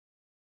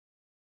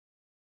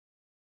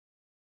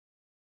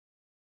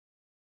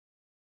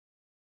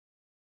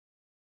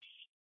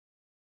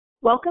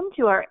Welcome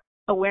to our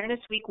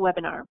Awareness Week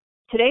webinar.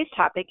 Today's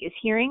topic is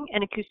hearing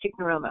and acoustic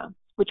neuroma,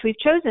 which we've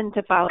chosen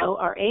to follow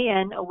our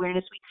AN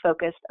Awareness Week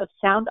focus of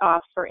Sound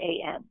Off for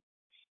AN.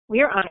 We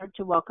are honored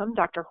to welcome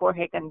Dr.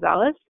 Jorge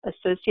Gonzalez,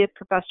 Associate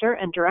Professor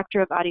and Director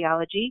of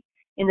Audiology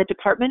in the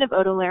Department of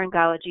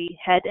Otolaryngology,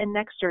 Head and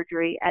Neck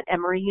Surgery at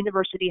Emory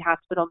University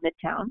Hospital,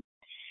 Midtown,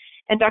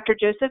 and Dr.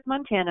 Joseph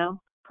Montano,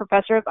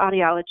 Professor of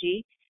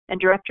Audiology and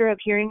Director of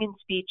Hearing and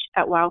Speech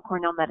at Weill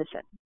Cornell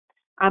Medicine.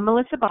 I'm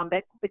Melissa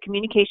Bombick, the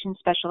Communications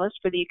Specialist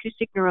for the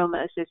Acoustic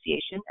Neuroma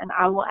Association, and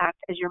I will act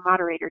as your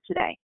moderator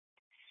today.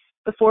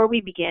 Before we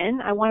begin,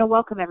 I want to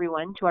welcome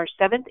everyone to our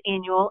 7th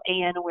Annual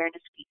AN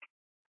Awareness Week.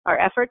 Our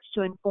efforts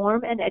to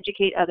inform and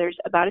educate others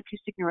about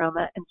acoustic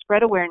neuroma and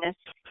spread awareness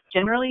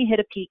generally hit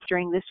a peak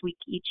during this week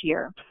each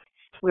year.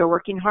 We are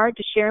working hard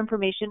to share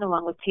information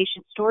along with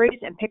patient stories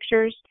and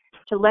pictures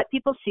to let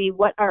people see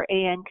what our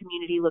AN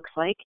community looks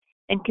like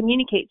and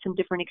communicate some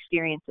different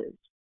experiences.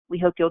 We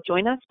hope you'll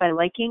join us by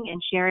liking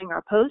and sharing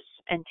our posts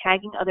and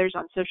tagging others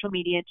on social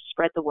media to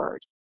spread the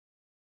word.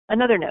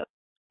 Another note,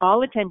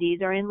 all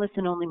attendees are in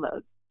listen-only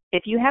mode.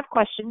 If you have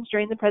questions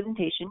during the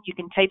presentation, you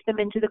can type them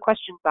into the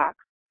questions box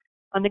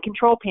on the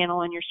control panel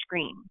on your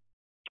screen,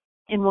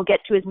 and we'll get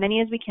to as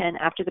many as we can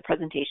after the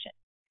presentation.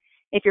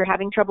 If you're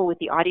having trouble with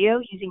the audio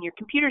using your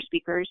computer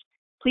speakers,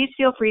 please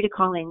feel free to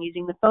call in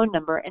using the phone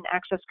number and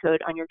access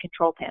code on your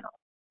control panel.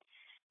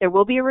 There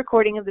will be a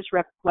recording of this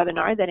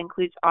webinar that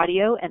includes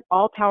audio and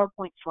all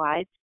PowerPoint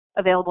slides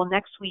available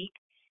next week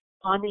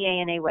on the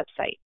ANA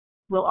website.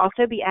 We'll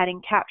also be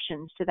adding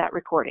captions to that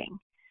recording.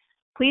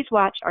 Please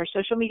watch our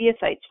social media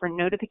sites for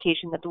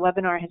notification that the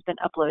webinar has been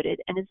uploaded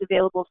and is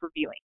available for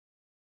viewing.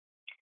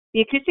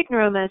 The Acoustic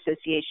Neuroma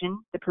Association,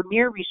 the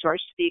premier resource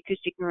to the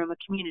acoustic neuroma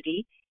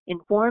community,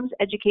 informs,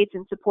 educates,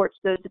 and supports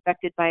those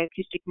affected by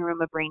acoustic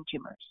neuroma brain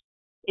tumors.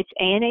 It's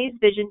ANA's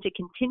vision to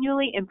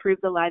continually improve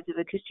the lives of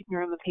acoustic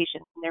neuroma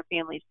patients and their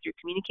families through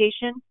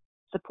communication,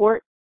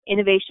 support,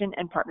 innovation,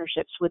 and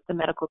partnerships with the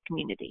medical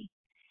community.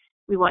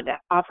 We want to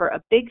offer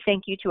a big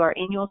thank you to our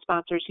annual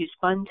sponsors whose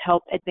funds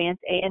help advance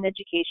AN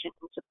education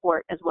and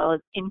support as well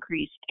as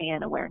increase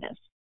AN awareness.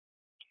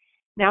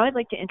 Now I'd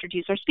like to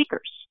introduce our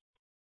speakers.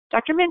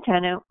 Dr.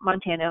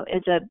 Montano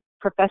is a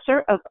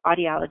professor of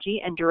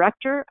audiology and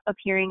director of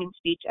hearing and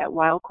speech at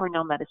Weill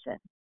Cornell Medicine.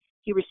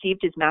 He received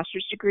his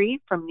master's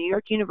degree from New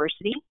York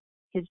University,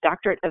 his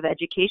doctorate of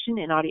education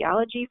in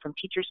audiology from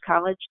Teachers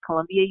College,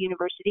 Columbia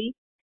University,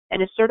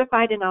 and is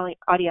certified in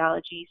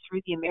audiology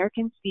through the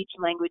American Speech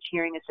Language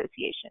Hearing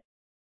Association.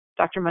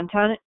 Dr.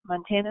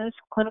 Montano's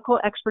clinical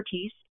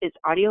expertise is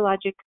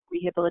audiologic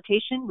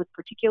rehabilitation with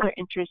particular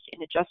interest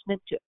in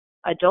adjustment to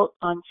adult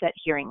onset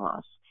hearing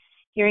loss,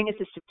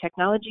 hearing-assistive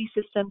technology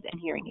systems,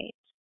 and hearing aids.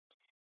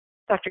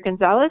 Dr.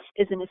 Gonzalez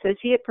is an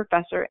associate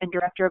professor and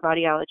director of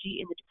audiology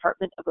in the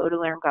Department of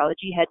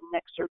Otolaryngology, Head and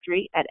Neck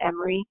Surgery at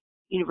Emory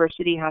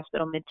University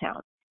Hospital, Midtown.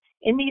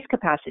 In these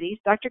capacities,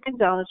 Dr.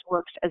 Gonzalez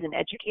works as an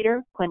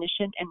educator,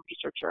 clinician, and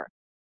researcher.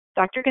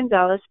 Dr.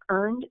 Gonzalez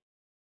earned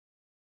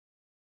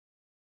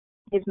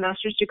his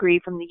master's degree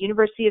from the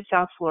University of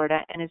South Florida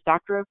and his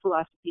Doctor of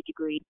Philosophy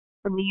degree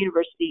from the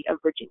University of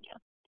Virginia.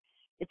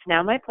 It's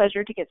now my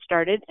pleasure to get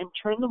started and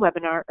turn the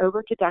webinar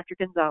over to Dr.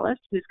 Gonzalez,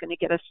 who's going to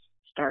get us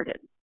started.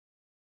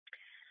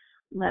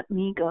 Let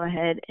me go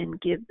ahead and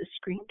give the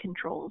screen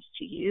controls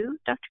to you,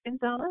 Dr.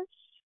 Gonzalez.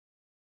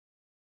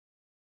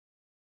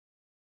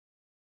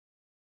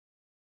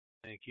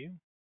 Thank you.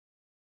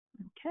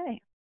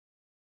 Okay.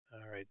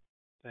 All right.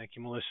 Thank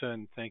you, Melissa,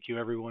 and thank you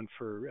everyone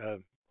for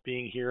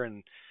being here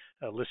and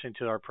listening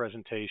to our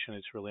presentation.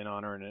 It's really an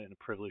honor and a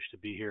privilege to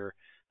be here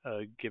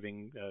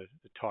giving the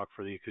talk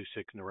for the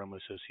Acoustic Neuroma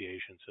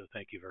Association. So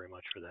thank you very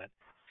much for that.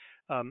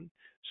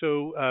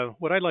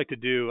 What I'd like to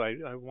do,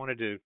 I wanted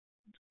to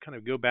kind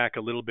of go back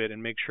a little bit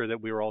and make sure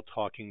that we were all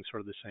talking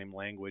sort of the same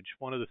language.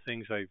 One of the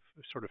things I've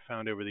sort of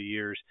found over the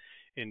years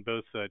in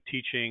both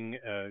teaching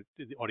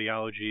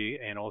audiology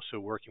and also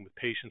working with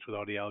patients with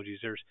audiology is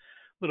there's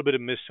a little bit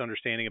of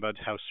misunderstanding about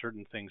how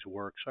certain things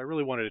work. So I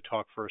really wanted to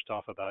talk first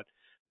off about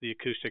the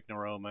acoustic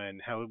neuroma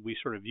and how we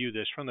sort of view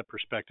this from the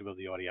perspective of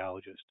the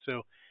audiologist.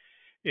 So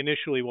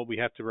initially, what we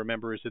have to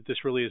remember is that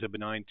this really is a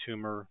benign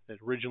tumor that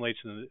originates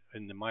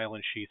in the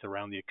myelin sheath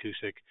around the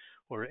acoustic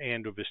or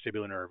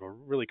vestibular nerve, or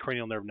really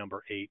cranial nerve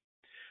number 8.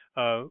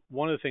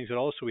 One of the things that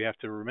also we have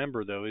to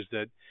remember, though, is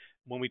that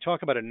when we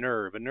talk about a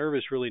nerve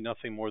is really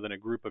nothing more than a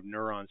group of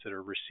neurons that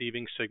are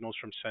receiving signals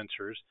from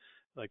sensors,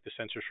 like the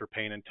sensors for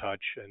pain and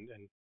touch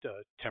and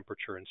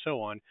temperature and so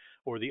on,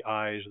 or the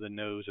eyes, or the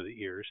nose, or the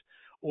ears,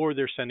 or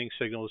they're sending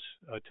signals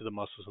to the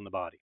muscles in the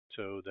body.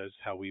 So that's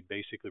how we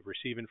basically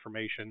receive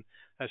information.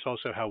 That's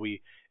also how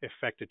we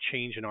affect a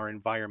change in our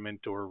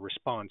environment or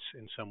response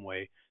in some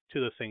way to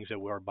the things that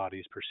our body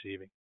is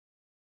perceiving.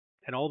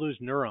 And all those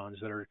neurons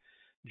that are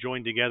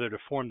joined together to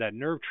form that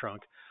nerve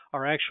trunk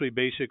are actually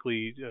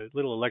basically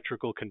little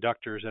electrical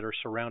conductors that are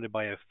surrounded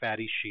by a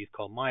fatty sheath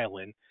called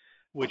myelin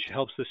which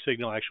helps the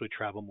signal actually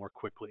travel more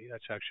quickly.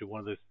 That's actually one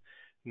of the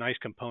nice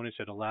components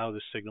that allow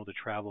the signal to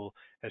travel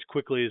as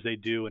quickly as they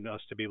do and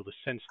us to be able to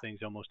sense things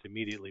almost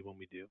immediately when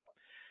we do.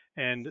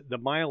 And the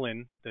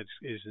myelin that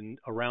is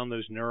around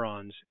those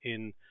neurons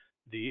in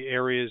the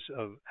areas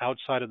of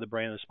outside of the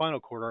brain and the spinal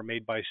cord are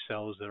made by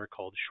cells that are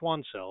called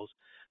Schwann cells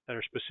that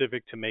are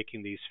specific to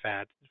making these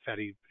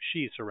fatty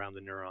sheaths around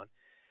the neuron.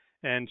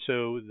 And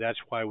so that's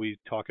why we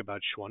talk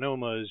about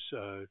schwannomas,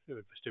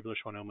 vestibular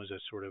schwannomas,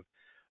 as sort of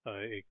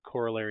a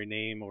corollary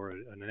name or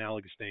an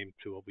analogous name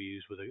to what we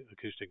use with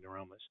acoustic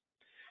neuromas.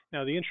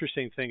 Now, the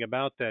interesting thing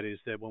about that is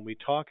that when we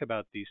talk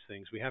about these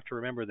things, we have to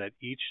remember that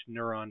each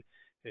neuron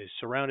is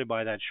surrounded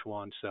by that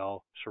Schwann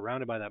cell,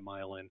 surrounded by that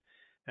myelin,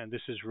 and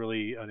this is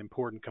really an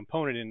important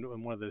component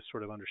in one of the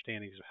sort of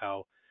understandings of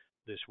how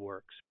this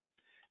works.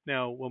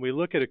 Now, when we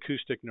look at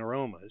acoustic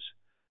neuromas,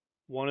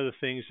 one of the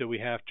things that we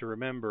have to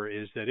remember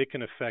is that it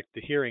can affect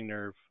the hearing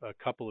nerve a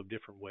couple of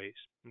different ways.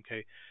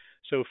 Okay,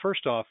 so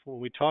first off, when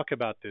we talk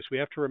about this, we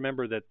have to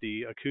remember that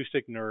the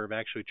acoustic nerve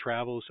actually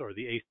travels, or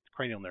the eighth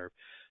cranial nerve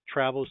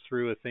travels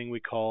through a thing we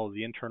call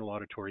the internal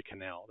auditory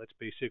canal. That's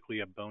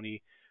basically a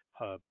bony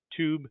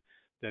tube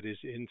that is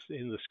in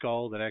the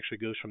skull that actually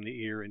goes from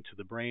the ear into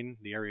the brain,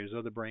 the areas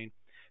of the brain.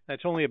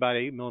 That's only about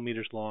 8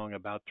 millimeters long,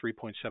 about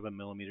 3.7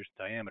 millimeters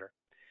diameter.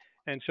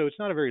 And so it's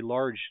not a very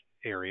large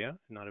area,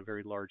 not a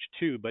very large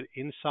tube, but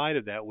inside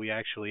of that we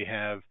actually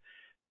have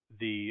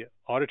the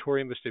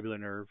auditory and vestibular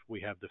nerve,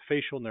 we have the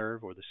facial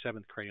nerve or the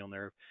seventh cranial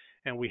nerve,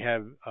 and we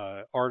have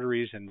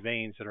arteries and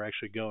veins that are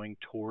actually going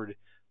toward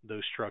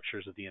those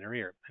structures of the inner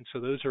ear. And so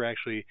those are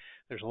actually,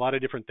 there's a lot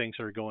of different things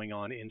that are going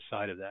on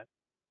inside of that.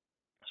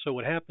 So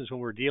what happens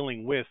when we're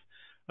dealing with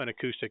an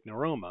acoustic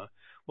neuroma,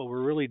 what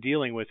we're really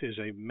dealing with is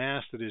a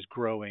mass that is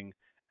growing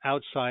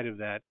outside of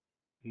that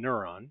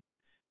neuron,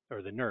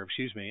 or the nerve,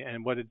 excuse me.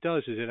 And what it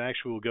does is it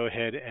actually will go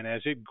ahead, and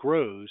as it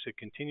grows, it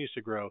continues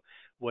to grow.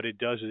 What it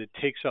does is it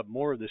takes up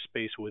more of the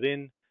space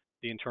within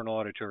the internal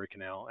auditory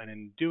canal. And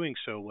in doing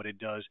so, what it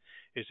does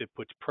is it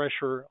puts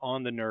pressure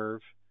on the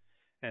nerve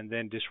and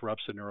then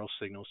disrupts the neural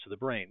signals to the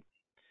brain.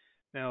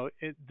 Now,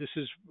 this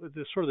is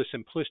sort of the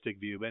simplistic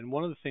view, and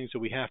one of the things that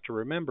we have to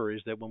remember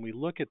is that when we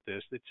look at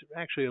this, it's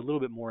actually a little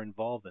bit more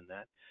involved than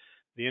that.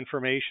 The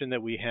information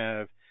that we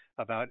have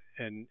about,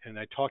 and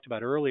I talked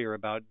about earlier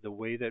about the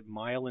way that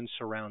myelin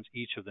surrounds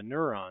each of the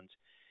neurons,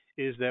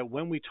 is that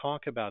when we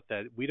talk about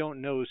that, we don't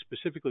know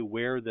specifically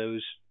where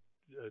those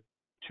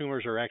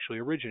tumors are actually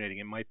originating.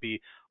 It might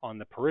be on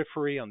the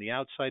periphery, on the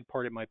outside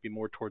part, it might be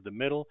more toward the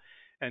middle.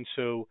 And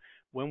so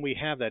when we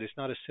have that, it's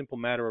not a simple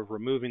matter of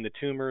removing the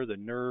tumor, the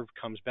nerve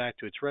comes back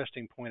to its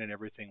resting point and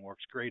everything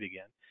works great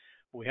again.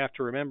 What we have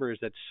to remember is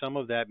that some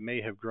of that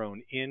may have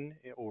grown in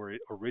or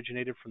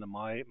originated from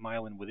the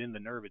myelin within the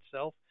nerve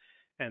itself,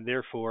 and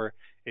therefore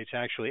it's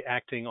actually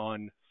acting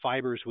on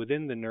fibers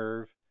within the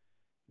nerve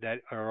that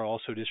are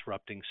also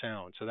disrupting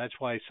sound. So that's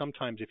why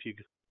sometimes if you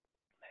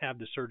have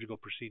the surgical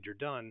procedure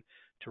done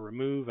to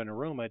remove an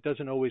neuroma, it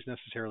doesn't always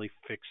necessarily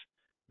fix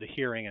the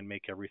hearing and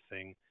make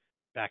everything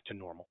back to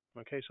normal.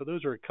 Okay, so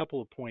those are a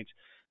couple of points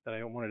that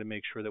I wanted to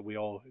make sure that we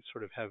all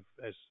sort of have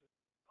as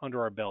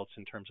under our belts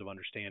in terms of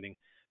understanding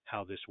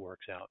how this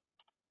works out.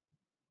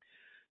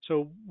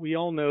 So we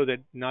all know that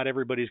not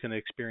everybody's going to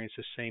experience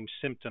the same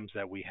symptoms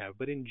that we have,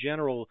 but in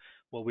general,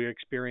 what we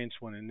experience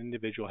when an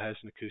individual has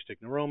an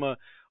acoustic neuroma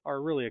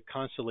are really a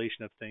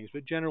constellation of things.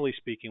 But generally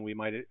speaking, we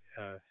might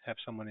have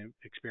someone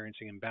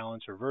experiencing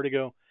imbalance or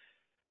vertigo.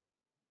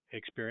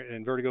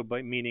 And vertigo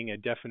by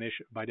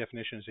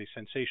definition is a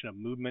sensation of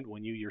movement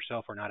when you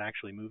yourself are not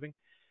actually moving.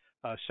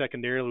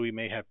 Secondarily, we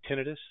may have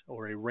tinnitus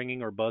or a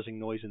ringing or buzzing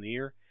noise in the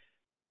ear,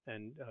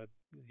 and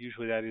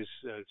usually that is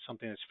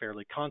something that's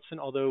fairly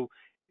constant, although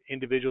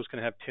individuals can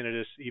have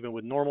tinnitus even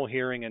with normal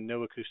hearing and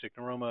no acoustic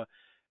neuroma,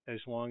 as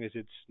long as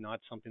it's not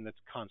something that's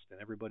constant.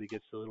 Everybody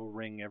gets a little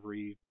ring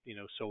every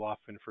so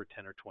often for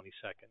 10 or 20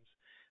 seconds.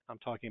 I'm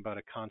talking about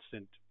a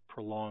constant,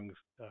 prolonged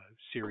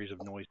series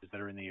of noises that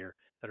are in the ear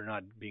that are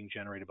not being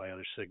generated by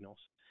other signals.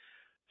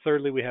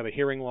 Thirdly, we have a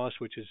hearing loss,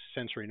 which is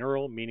sensory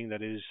neural, meaning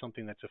that it is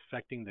something that's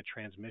affecting the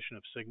transmission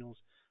of signals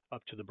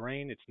up to the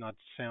brain. It's not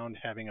sound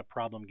having a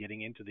problem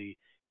getting into the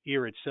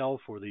ear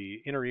itself or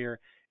the inner ear.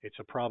 It's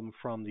a problem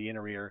from the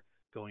inner ear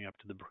going up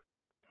to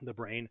the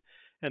brain.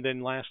 And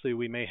then lastly,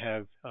 we may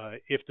have,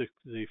 if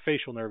the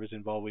facial nerve is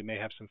involved, we may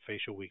have some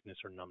facial weakness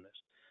or numbness.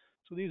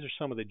 So these are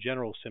some of the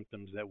general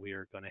symptoms that we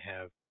are going to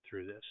have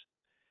through this.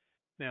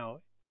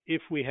 Now,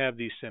 if we have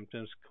these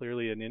symptoms,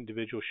 clearly an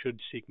individual should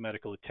seek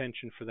medical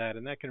attention for that,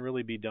 and that can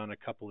really be done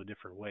a couple of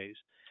different ways.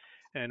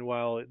 And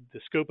while the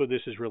scope of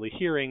this is really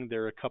hearing,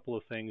 there are a couple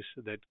of things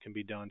that can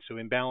be done. So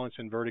imbalance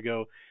and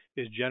vertigo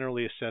is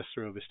generally assessed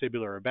through a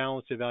vestibular or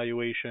balance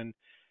evaluation.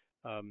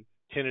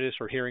 Tinnitus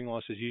or hearing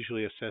loss is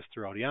usually assessed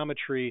through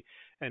audiometry,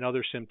 and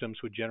other symptoms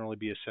would generally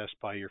be assessed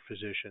by your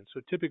physician.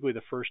 So typically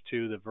the first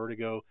two, the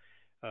vertigo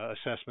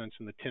assessments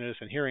and the tinnitus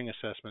and hearing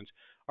assessments,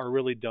 are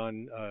really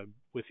done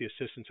with the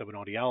assistance of an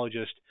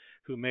audiologist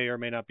who may or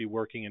may not be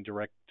working in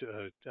direct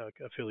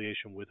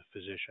affiliation with a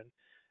physician.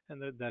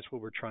 And that's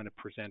what we're trying to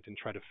present and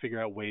try to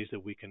figure out ways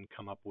that we can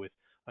come up with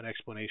an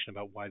explanation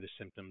about why the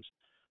symptoms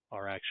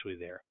are actually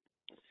there.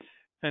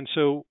 And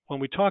so when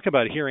we talk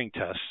about hearing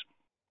tests,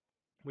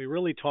 we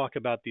really talk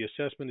about the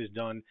assessment is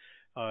done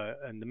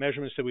and the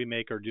measurements that we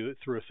make are due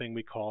through a thing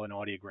we call an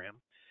audiogram.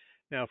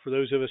 Now, for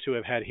those of us who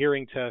have had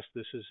hearing tests,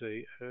 this is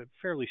a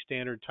fairly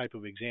standard type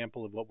of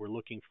example of what we're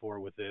looking for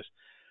with this.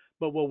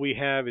 But what we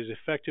have is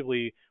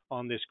effectively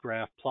on this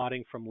graph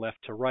plotting from left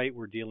to right,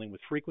 we're dealing with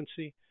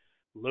frequency.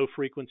 Low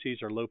frequencies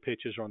or low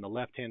pitches are on the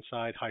left-hand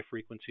side, high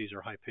frequencies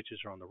or high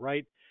pitches are on the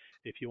right.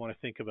 If you want to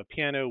think of a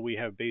piano, we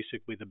have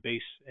basically the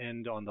bass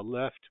end on the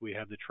left, we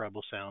have the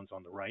treble sounds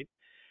on the right.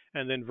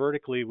 And then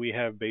vertically, we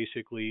have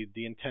basically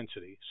the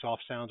intensity.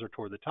 Soft sounds are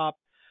toward the top,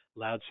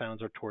 loud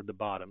sounds are toward the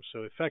bottom.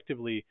 So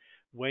effectively,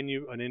 when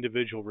an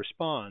individual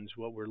responds,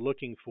 what we're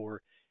looking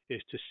for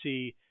is to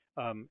see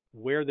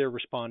where they're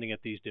responding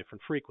at these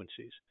different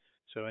frequencies.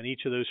 So in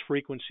each of those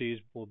frequencies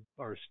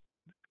are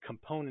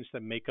components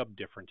that make up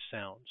different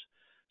sounds.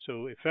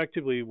 So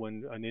effectively,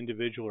 when an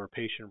individual or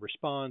patient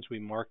responds, we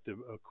mark the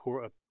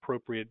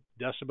appropriate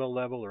decibel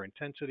level or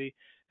intensity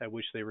at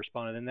which they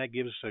respond, and that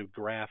gives us a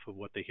graph of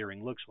what the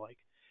hearing looks like.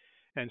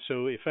 And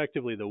so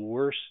effectively, the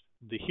worse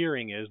the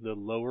hearing is, the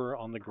lower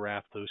on the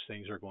graph those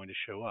things are going to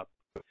show up.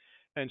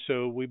 And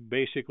so we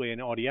basically, in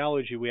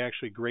audiology, we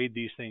actually grade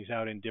these things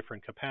out in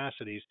different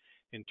capacities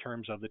in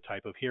terms of the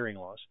type of hearing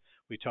loss.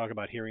 We talk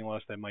about hearing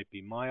loss that might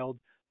be mild,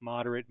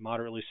 moderate,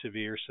 moderately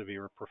severe,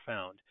 severe, or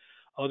profound.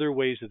 Other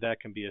ways that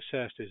can be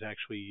assessed is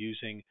actually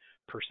using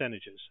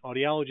percentages.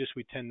 Audiologists,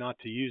 we tend not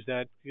to use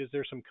that because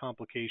there's some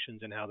complications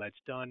in how that's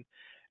done,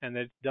 and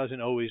that doesn't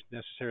always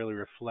necessarily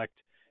reflect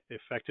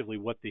effectively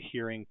what the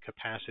hearing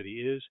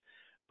capacity is,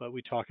 but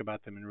we talk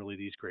about them in really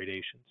these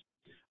gradations.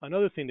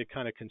 Another thing to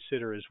kind of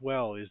consider as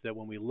well is that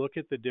when we look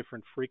at the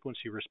different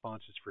frequency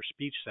responses for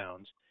speech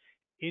sounds,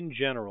 in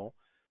general,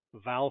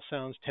 vowel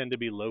sounds tend to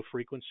be low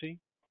frequency,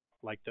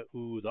 like the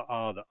oo, the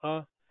ah,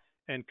 the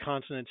and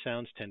consonant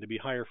sounds tend to be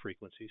higher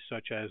frequencies,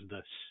 such as the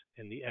s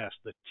in the s,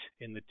 the t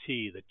in the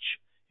t, the ch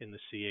in the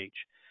ch.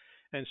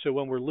 And so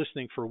when we're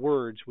listening for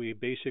words, we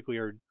basically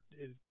are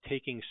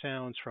taking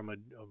sounds from a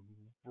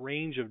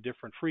range of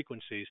different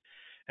frequencies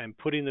and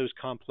putting those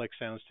complex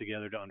sounds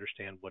together to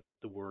understand what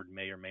the word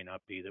may or may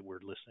not be that we're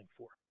listening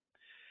for.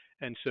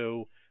 And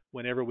so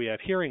whenever we have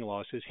hearing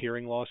losses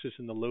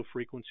in the low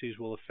frequencies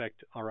will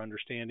affect our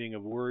understanding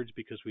of words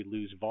because we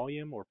lose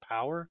volume or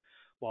power,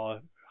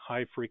 while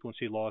high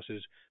frequency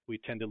losses, we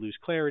tend to lose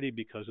clarity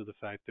because of the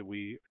fact that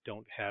we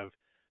don't have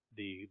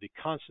the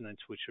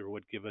consonants, which are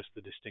what give us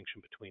the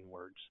distinction between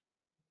words.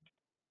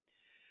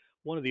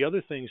 One of the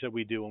other things that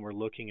we do when we're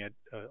looking at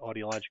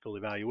audiological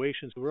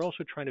evaluations, we're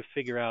also trying to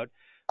figure out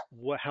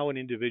how an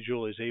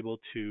individual is able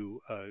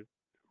to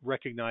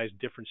recognize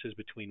differences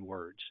between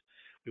words.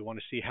 We want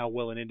to see how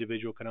well an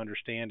individual can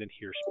understand and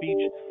hear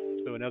speech.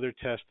 So another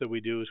test that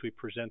we do is we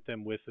present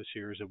them with a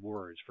series of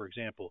words. For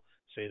example,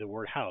 say the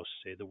word house,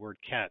 say the word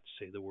cat,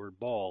 say the word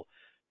ball,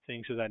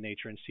 things of that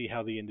nature, and see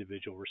how the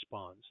individual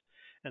responds.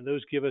 And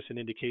those give us an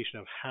indication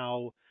of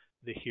how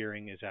the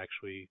hearing is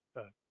actually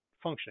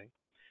functioning.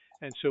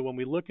 And so when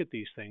we look at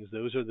these things,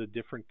 those are the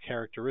different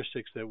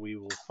characteristics that we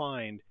will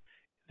find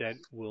that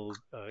will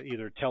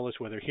either tell us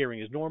whether hearing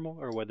is normal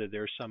or whether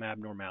there's some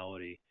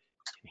abnormality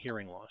in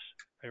hearing loss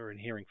or in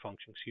hearing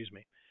function,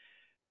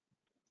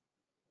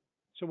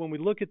 So when we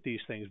look at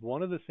these things,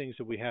 one of the things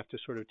that we have to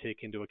sort of take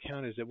into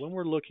account is that when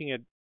we're looking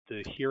at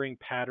the hearing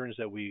patterns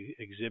that we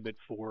exhibit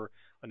for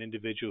an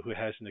individual who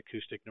has an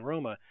acoustic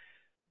neuroma,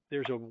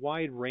 there's a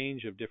wide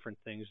range of different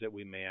things that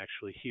we may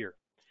actually hear.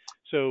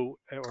 So,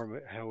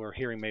 or how our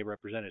hearing may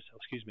represent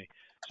itself,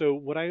 So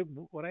what I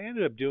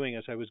ended up doing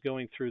as I was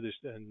going through this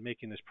and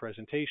making this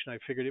presentation, I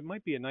figured it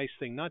might be a nice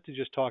thing not to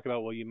just talk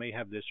about, well, you may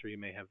have this or you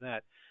may have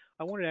that.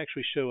 I wanted to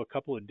actually show a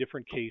couple of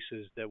different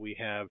cases that we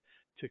have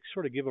to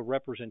sort of give a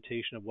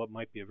representation of what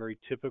might be a very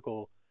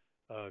typical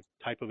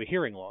type of a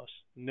hearing loss,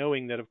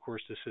 knowing that, of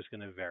course, this is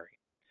going to vary.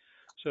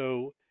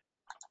 So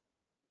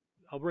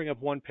I'll bring up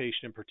one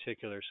patient in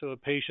particular. So a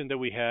patient that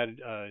we had,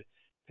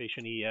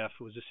 patient EF,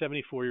 was a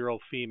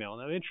 74-year-old female.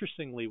 Now,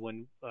 interestingly,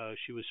 when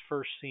she was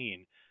first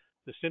seen,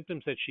 the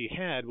symptoms that she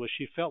had was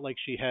she felt like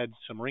she had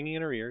some ringing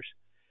in her ears,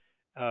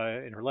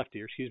 in her left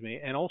ear,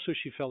 and also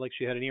she felt like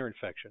she had an ear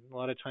infection. A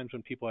lot of times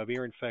when people have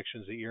ear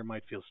infections, the ear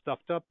might feel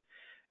stuffed up,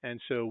 and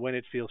so when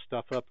it feels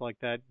stuffed up like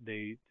that,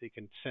 they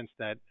can sense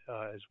that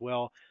as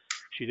well.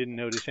 She didn't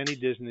notice any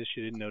dizziness.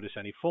 She didn't notice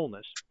any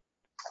fullness.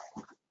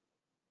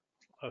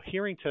 A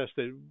hearing test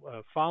that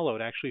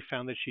followed actually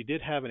found that she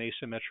did have an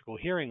asymmetrical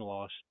hearing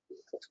loss,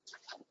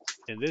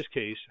 in this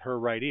case, her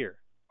right ear.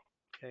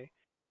 Okay,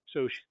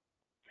 so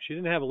she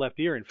didn't have a left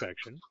ear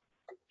infection.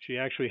 She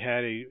actually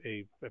had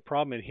a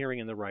problem in hearing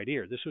in the right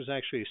ear. This was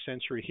actually a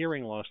sensory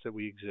hearing loss that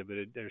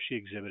she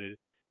exhibited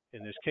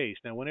in this case.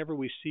 Now, whenever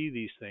we see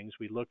these things,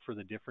 we look for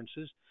the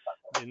differences.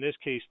 In this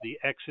case,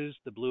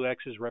 the blue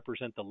X's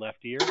represent the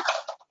left ear,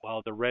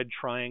 while the red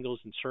triangles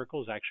and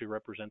circles actually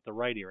represent the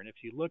right ear. And if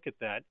you look at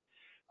that,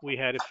 we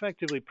had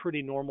effectively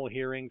pretty normal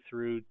hearing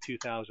through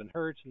 2000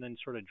 hertz and then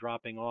sort of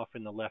dropping off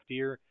in the left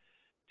ear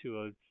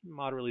to a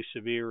moderately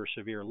severe or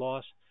severe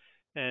loss.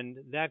 And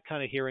that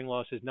kind of hearing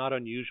loss is not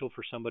unusual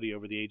for somebody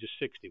over the age of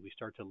 60. We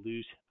start to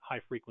lose high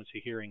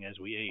frequency hearing as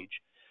we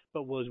age.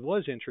 But what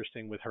was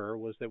interesting with her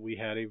was that we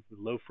had a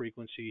low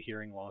frequency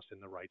hearing loss in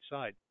the right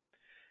side.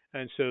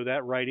 And so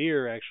that right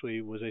ear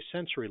actually was a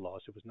sensory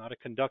loss. It was not a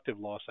conductive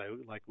loss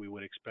like we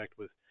would expect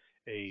with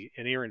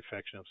an ear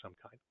infection of some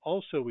kind.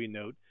 Also, we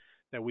note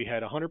that we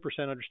had 100%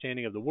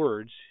 understanding of the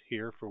words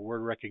here for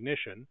word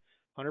recognition,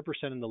 100%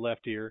 in the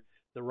left ear.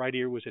 The right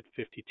ear was at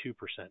 52%.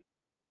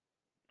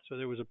 So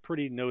there was a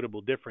pretty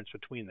notable difference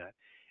between that.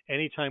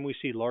 Anytime we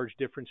see large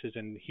differences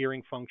in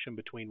hearing function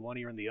between one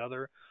ear and the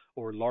other,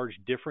 or large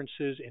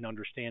differences in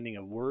understanding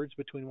of words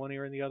between one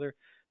ear and the other,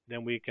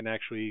 then we can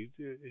actually,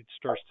 it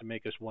starts to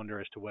make us wonder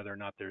as to whether or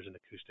not there's an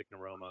acoustic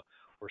neuroma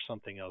or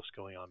something else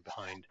going on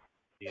behind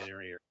the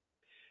inner ear.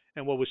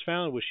 And what was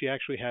found was she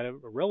actually had a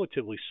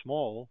relatively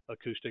small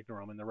acoustic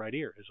neuroma in the right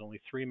ear. It's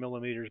only 3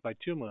 millimeters by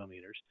 2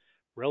 millimeters,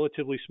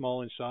 relatively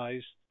small in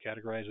size,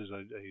 categorized as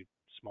a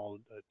small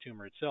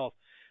tumor itself.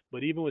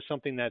 But even with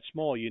something that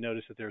small, you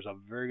notice that there's a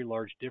very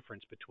large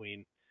difference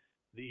between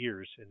the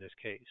ears in this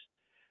case.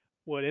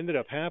 What ended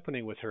up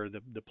happening with her,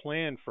 the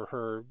plan for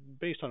her,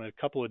 based on a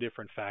couple of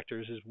different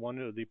factors, is one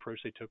of the approach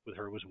they took with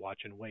her was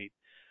watch and wait.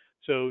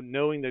 So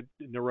knowing that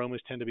neuromas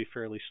tend to be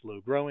fairly slow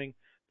growing,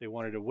 they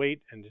wanted to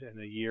wait and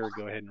a year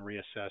go ahead and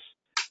reassess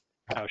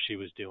how she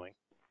was doing.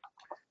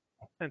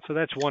 And so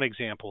that's one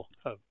example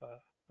of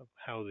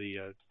how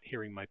the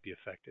hearing might be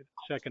affected.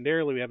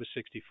 Secondarily, we have a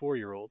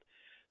 64-year-old.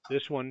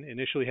 This one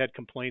initially had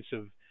complaints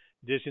of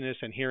dizziness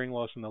and hearing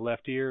loss in the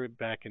left ear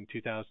back in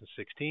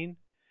 2016.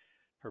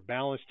 Her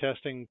balance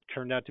testing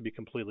turned out to be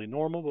completely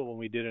normal, but when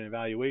we did an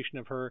evaluation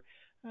of her,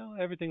 well,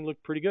 everything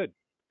looked pretty good.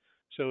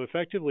 So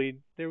effectively,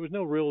 there was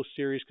no real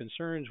serious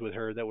concerns with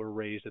her that were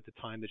raised at the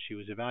time that she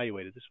was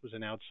evaluated. This was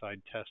an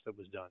outside test that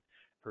was done.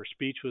 Her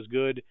speech was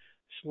good,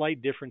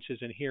 slight differences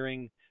in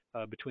hearing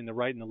between the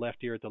right and the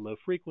left ear at the low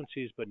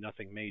frequencies, but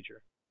nothing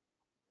major.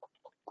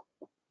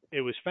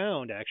 It was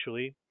found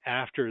actually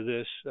after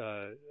this,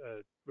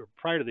 or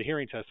prior to the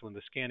hearing test when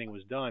the scanning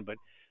was done, but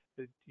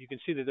you can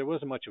see that there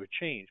wasn't much of a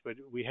change, but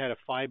we had a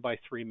 5 by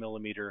 3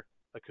 millimeter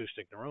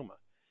acoustic neuroma.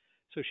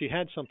 So she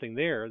had something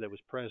there that was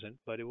present,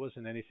 but it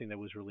wasn't anything that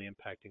was really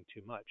impacting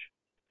too much.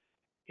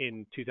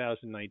 In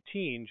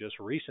 2019, just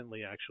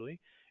recently actually,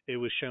 it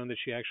was shown that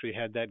she actually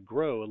had that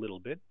grow a little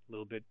bit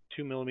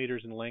 2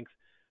 millimeters in length,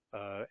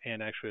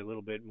 and actually a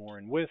little bit more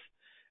in width.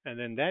 And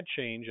then that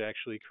change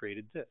actually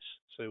created this.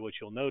 So what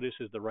you'll notice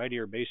is the right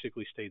ear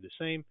basically stayed the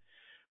same.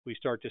 We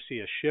start to see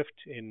a shift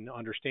in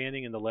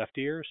understanding in the left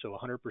ear, so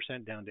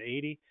 100% down to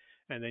 80,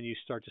 and then you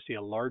start to see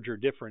a larger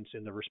difference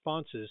in the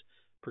responses,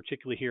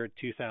 particularly here at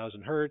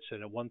 2000 hertz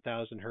and at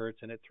 1000 hertz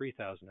and at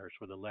 3000 hertz,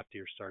 where the left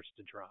ear starts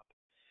to drop.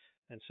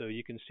 And so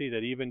you can see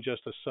that even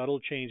just a subtle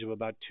change of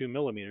about 2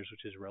 millimeters,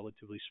 which is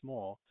relatively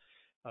small,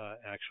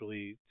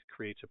 actually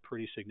creates a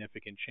pretty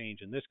significant change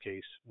in this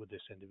case with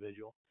this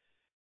individual.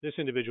 This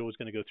individual was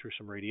going to go through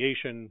some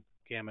radiation.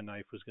 Gamma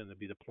knife was going to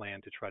be the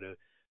plan to try to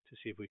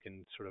see if we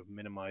can sort of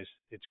minimize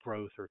its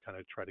growth or kind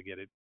of try to get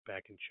it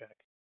back in check.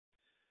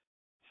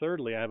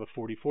 Thirdly, I have a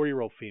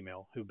 44-year-old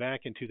female who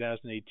back in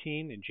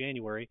 2018 in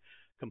January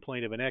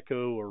complained of an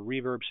echo or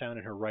reverb sound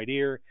in her right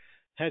ear,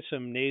 had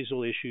some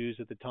nasal issues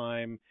at the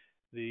time.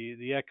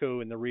 The echo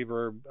and the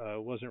reverb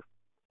wasn't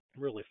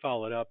really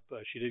followed up.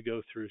 She did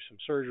go through some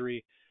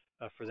surgery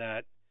for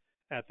that.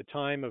 At the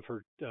time of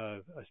her,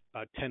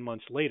 about 10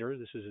 months later,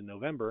 this is in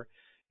November,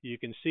 you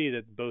can see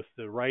that both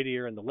the right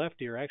ear and the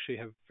left ear actually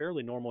have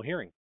fairly normal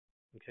hearing.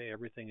 Okay,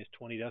 everything is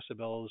 20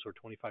 decibels or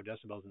 25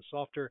 decibels and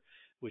softer,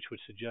 which would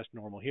suggest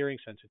normal hearing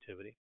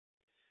sensitivity.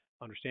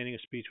 Understanding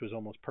of speech was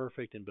almost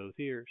perfect in both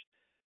ears.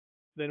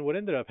 Then what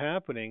ended up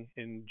happening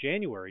in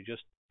January,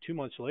 just 2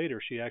 months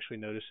later, she actually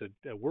noticed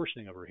a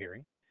worsening of her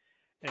hearing.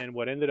 And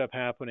what ended up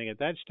happening at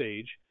that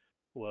stage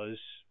was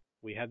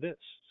we had this.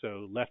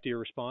 So left ear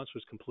response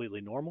was completely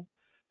normal.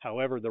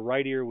 However, the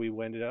right ear, we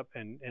ended up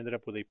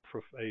with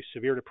a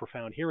severe to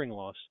profound hearing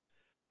loss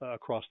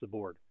across the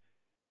board.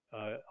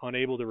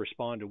 Unable to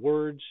respond to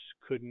words,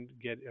 couldn't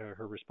get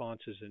her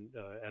responses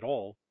at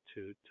all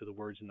to the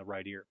words in the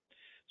right ear.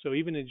 So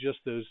even in just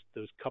those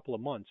couple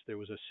of months, there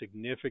was a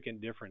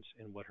significant difference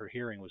in what her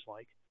hearing was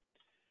like.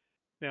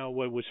 Now,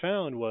 what was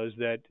found was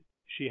that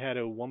she had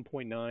a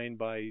 1.9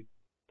 by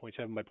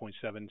 0.7 by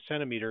 0.7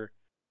 centimeter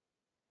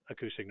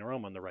acoustic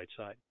neuroma on the right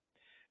side.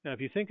 Now, if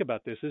you think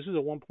about this, this is a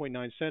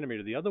 1.9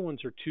 centimeter. The other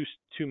ones are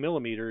 2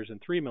 millimeters and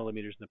 3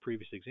 millimeters in the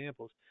previous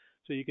examples.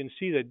 So you can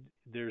see that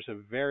there's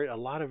a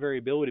lot of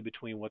variability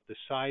between what the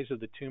size of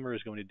the tumor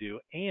is going to do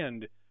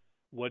and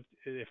what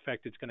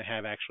effect it's going to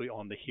have actually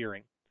on the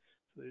hearing.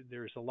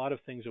 There's a lot of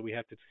things that we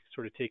have to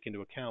sort of take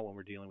into account when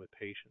we're dealing with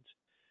patients.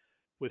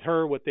 With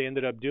her, what they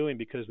ended up doing,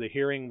 because the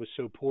hearing was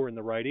so poor in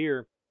the right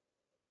ear,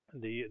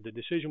 the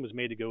decision was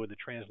made to go with the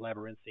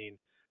translabyrinthine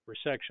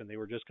resection. They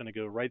were just going to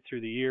go right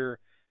through the ear,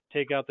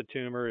 take out the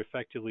tumor,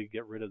 effectively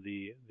get rid of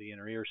the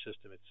inner ear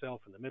system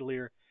itself and the middle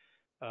ear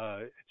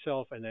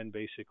itself, and then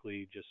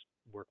basically just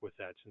work with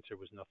that since there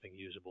was nothing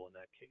usable in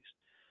that case.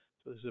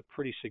 So this is a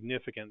pretty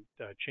significant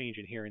change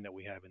in hearing that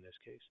we have in this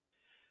case.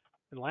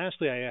 And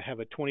lastly, I have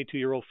a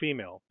 22-year-old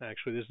female.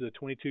 Actually, this is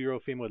a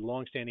 22-year-old female with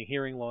long-standing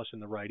hearing loss in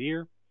the right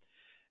ear,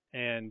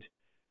 and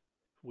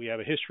we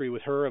have a history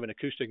with her of an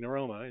acoustic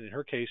neuroma, and in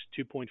her case,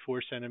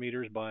 2.4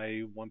 centimeters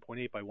by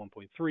 1.8 by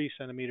 1.3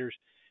 centimeters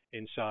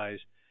in size.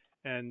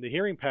 And the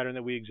hearing pattern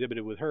that we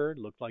exhibited with her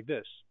looked like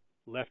this.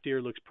 Left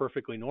ear looks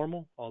perfectly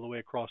normal all the way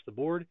across the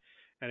board.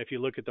 And if you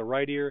look at the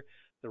right ear,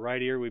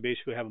 we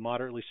basically have a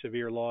moderately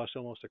severe loss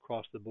almost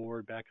across the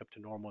board, back up to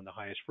normal in the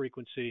highest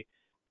frequency,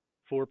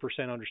 4%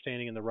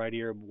 understanding in the right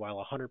ear,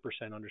 while 100%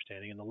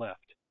 understanding in the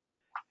left.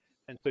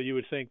 And so you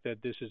would think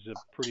that this is a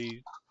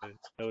pretty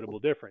notable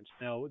difference.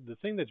 Now, the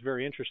thing that's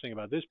very interesting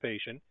about this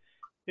patient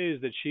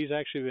is that she's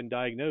actually been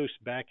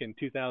diagnosed back in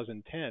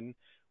 2010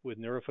 with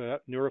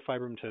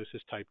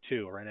neurofibromatosis type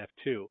 2, or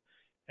NF2.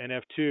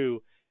 NF2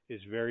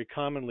 is very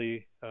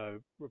commonly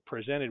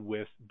presented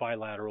with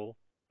bilateral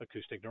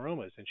acoustic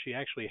neuromas, and she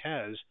actually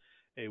has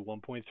a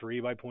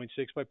 1.3 by 0.6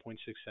 by 0.6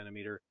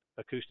 centimeter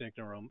acoustic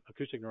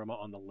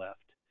neuroma on the left.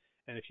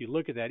 And if you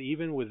look at that,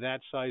 even with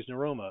that size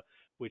neuroma,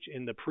 which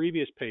in the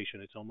previous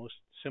patient, it's almost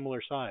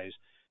similar size,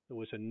 there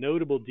was a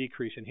notable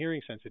decrease in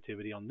hearing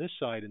sensitivity on this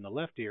side in the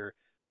left ear.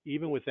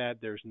 Even with that,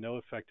 there's no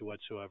effect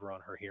whatsoever on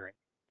her hearing.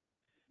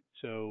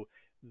 So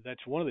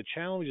that's one of the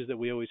challenges that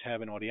we always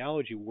have in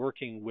audiology,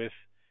 working with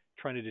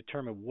trying to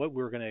determine what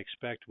we're going to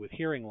expect with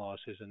hearing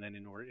losses, and then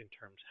in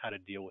terms how to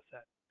deal with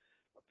that.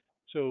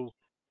 So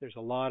there's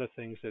a lot of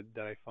things that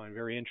I find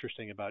very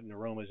interesting about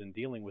neuromas and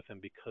dealing with them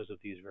because of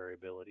these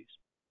variabilities.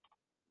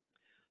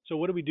 So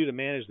what do we do to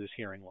manage this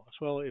hearing loss?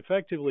 Well,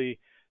 effectively,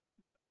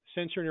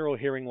 sensorineural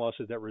hearing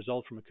losses that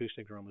result from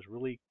acoustic neuromas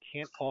really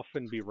can't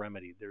often be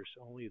remedied. There's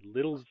only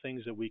little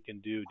things that we can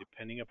do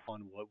depending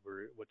upon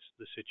what's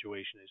the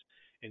situation is.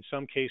 In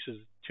some cases,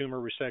 tumor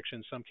resection,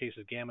 in some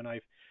cases, gamma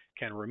knife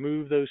can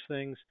remove those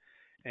things.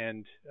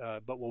 And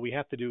but what we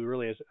have to do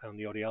really on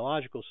the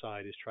audiological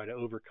side is try to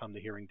overcome the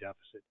hearing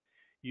deficit,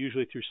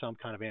 usually through some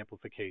kind of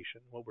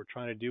amplification. What we're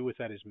trying to do with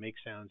that is make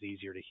sounds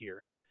easier to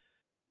hear.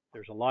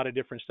 There's a lot of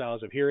different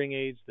styles of hearing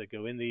aids that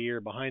go in the ear,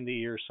 behind the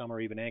ear. Some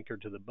are even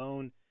anchored to the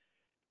bone.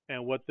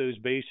 And what those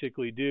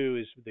basically do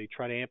is they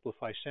try to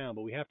amplify sound.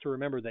 But we have to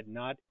remember that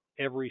not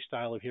every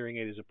style of hearing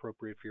aid is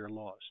appropriate for your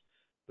loss.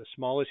 The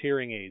smallest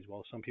hearing aids,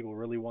 while some people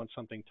really want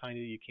something tiny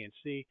that you can't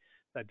see,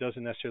 that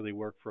doesn't necessarily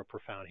work for a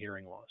profound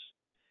hearing loss.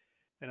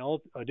 And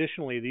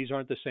additionally, these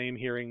aren't the same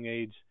hearing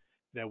aids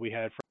that we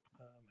had from,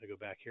 I'm going to go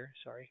back here,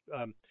 sorry.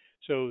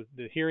 So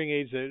the hearing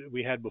aids that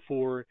we had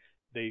before,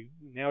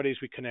 nowadays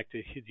we connect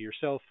to your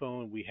cell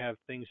phone. We have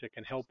things that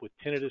can help with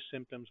tinnitus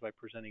symptoms by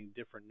presenting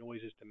different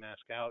noises to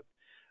mask out.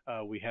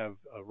 We have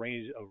a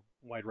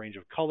wide range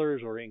of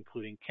colors, or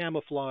including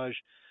camouflage.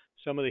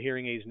 Some of the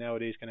hearing aids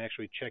nowadays can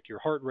actually check your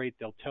heart rate.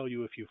 They'll tell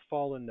you if you've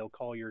fallen. They'll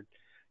call your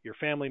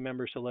family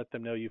members to let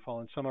them know you've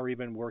fallen. Some are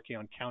even working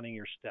on counting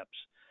your steps.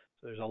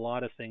 So there's a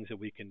lot of things that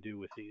we can do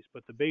with these.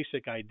 But the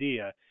basic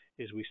idea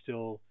is we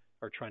still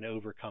are trying to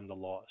overcome the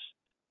loss.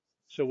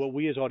 So what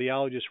we as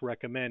audiologists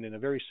recommend in a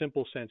very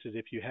simple sense is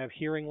if you have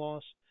hearing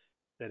loss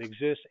that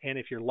exists, and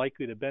if you're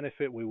likely to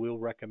benefit, we will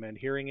recommend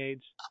hearing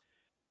aids.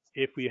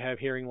 If we have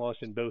hearing loss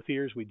in both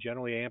ears, we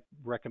generally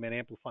recommend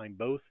amplifying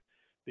both,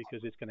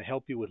 because it's going to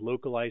help you with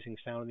localizing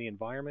sound in the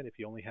environment. If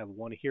you only have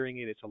one hearing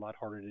aid, it's a lot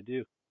harder to do.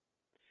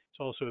 It's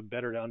also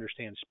better to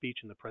understand speech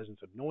in the presence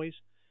of noise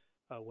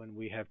when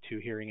we have two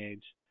hearing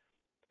aids.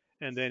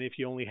 And then if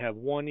you only have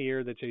one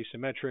ear that's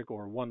asymmetric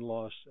or one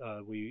loss,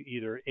 we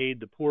either aid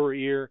the poorer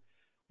ear.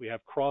 We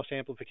have cross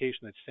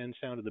amplification that sends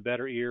sound to the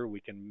better ear. We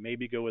can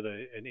maybe go with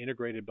an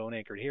integrated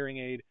bone-anchored hearing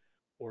aid,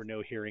 or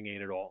no hearing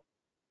aid at all.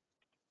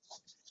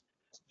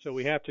 So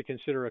we have to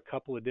consider a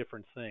couple of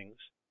different things.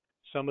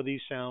 Some of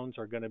these sounds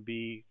are going to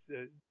be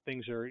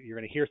you're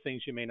going to hear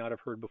things you may not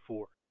have heard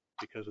before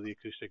because of the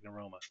acoustic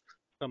neuroma.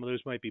 Some of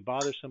those might be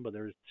bothersome, but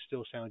there's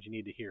still sounds you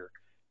need to hear.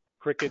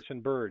 Crickets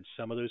and birds,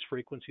 some of those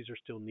frequencies are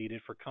still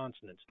needed for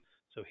consonants,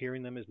 so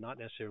hearing them is not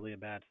necessarily a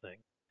bad thing.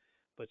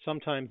 But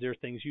sometimes there are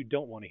things you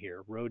don't want to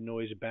hear, road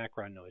noise,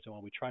 background noise. And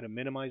while we try to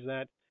minimize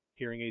that,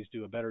 hearing aids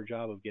do a better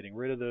job of getting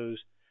rid of those.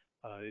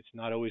 It's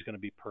not always going to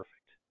be perfect.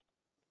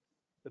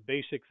 The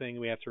basic thing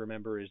we have to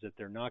remember is that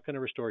they're not going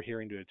to restore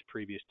hearing to its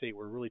previous state.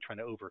 We're really trying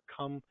to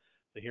overcome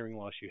the hearing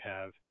loss you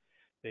have.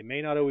 They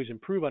may not always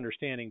improve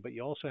understanding, but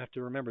you also have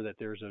to remember that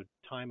there's a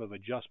time of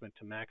adjustment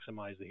to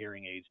maximize the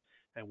hearing aids,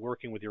 and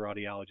working with your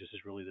audiologist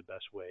is really the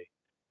best way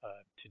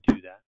to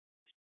do that.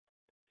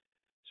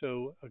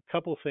 So a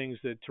couple things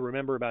to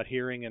remember about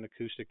hearing and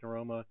acoustic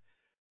neuroma.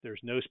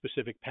 There's no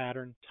specific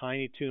pattern.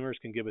 Tiny tumors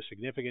can give a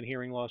significant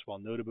hearing loss, while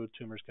notable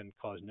tumors can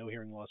cause no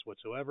hearing loss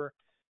whatsoever.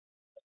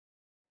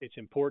 It's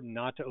important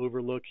not to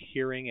overlook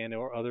hearing and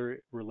or other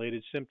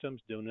related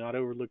symptoms. Do not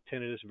overlook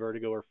tinnitus,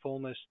 vertigo, or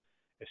fullness,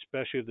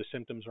 especially if the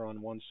symptoms are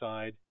on one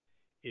side.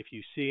 If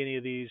you see any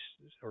of these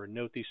or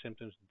note these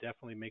symptoms,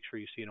 definitely make sure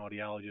you see an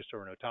audiologist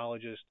or an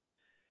otologist.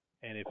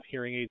 And if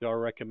hearing aids are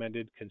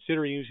recommended,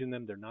 consider using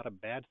them. They're not a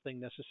bad thing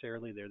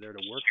necessarily. They're there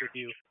to work with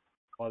you.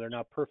 While they're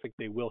not perfect,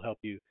 they will help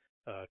you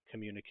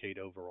communicate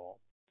overall.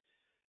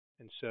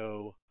 And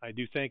so I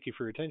do thank you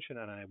for your attention,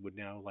 and I would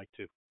now like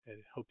to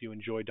hope you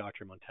enjoy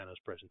Dr. Montano's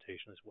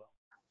presentation as well.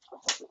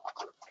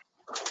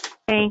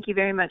 Thank you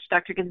very much,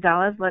 Dr.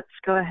 Gonzalez. Let's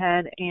go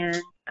ahead and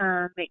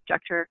make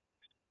Dr.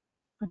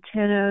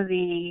 Montano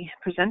the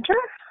presenter.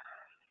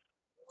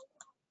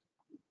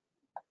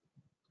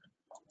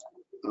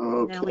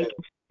 Okay. Now we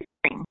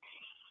can...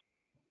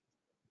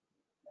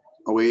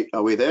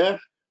 Are we there?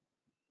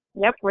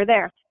 Yep, we're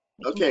there.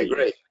 Okay,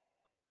 great.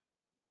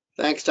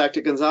 Thanks,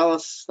 Dr.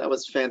 Gonzalez. That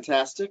was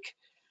fantastic.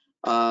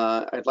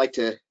 I'd like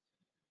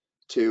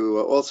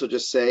to also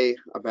just say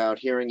about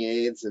hearing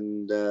aids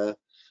and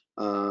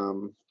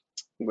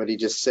what he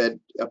just said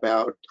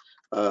about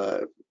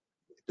the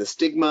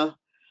stigma.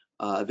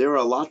 There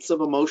are lots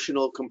of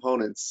emotional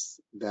components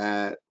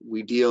that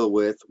we deal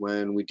with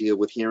when we deal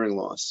with hearing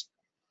loss.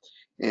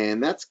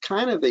 And that's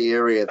kind of the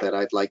area that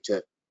I'd like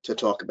to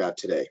talk about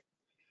today.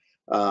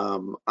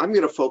 I'm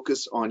going to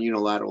focus on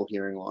unilateral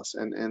hearing loss.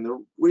 And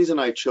the reason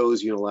I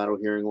chose unilateral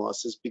hearing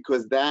loss is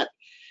because that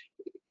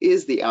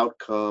is the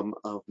outcome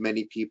of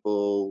many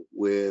people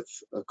with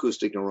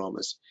acoustic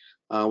neuromas.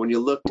 When you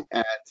looked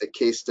at the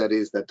case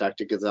studies that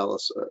Dr.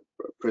 Gonzalez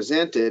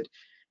presented,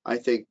 I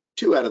think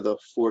 2 out of the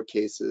 4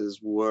 cases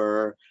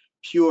were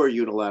pure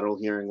unilateral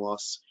hearing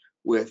loss,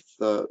 with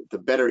the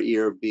better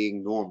ear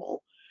being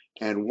normal.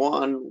 And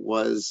 1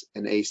 was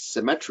an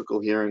asymmetrical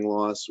hearing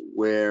loss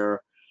where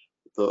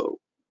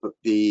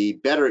the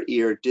better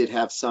ear did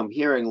have some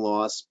hearing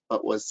loss,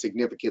 but was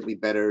significantly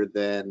better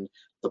than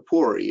the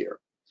poorer ear.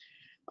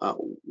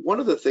 One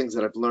of the things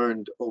that I've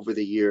learned over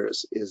the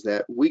years is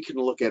that we can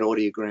look at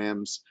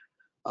audiograms,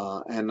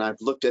 and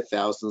I've looked at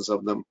thousands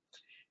of them,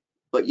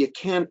 but you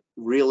can't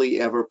really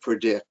ever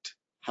predict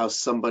how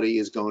somebody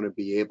is going to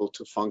be able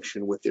to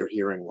function with their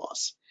hearing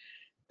loss.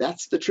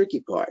 That's the tricky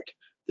part.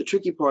 The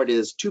tricky part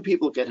is 2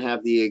 people can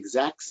have the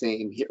exact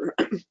same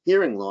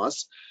hearing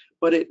loss,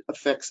 but it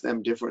affects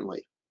them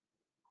differently.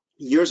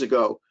 Years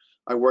ago,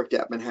 I worked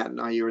at Manhattan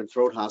Eye, Ear, and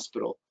Throat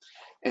Hospital,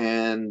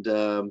 and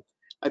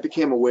I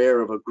became aware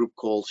of a group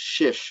called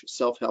SHISH,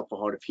 Self-Help for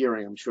Hard of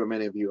Hearing. I'm sure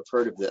many of you have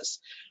heard of this.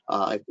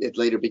 It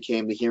later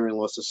became the Hearing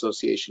Loss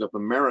Association of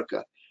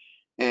America.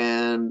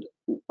 And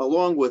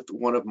along with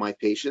one of my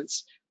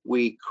patients,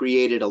 we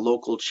created a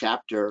local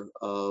chapter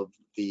of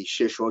the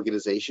SHISH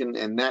organization,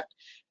 and that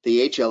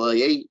the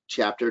HLAA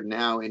chapter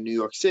now in New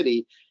York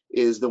City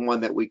is the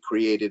one that we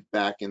created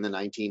back in the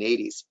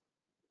 1980s.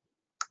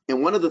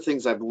 And one of the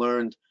things I've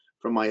learned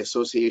from my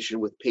association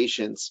with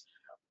patients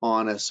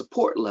on a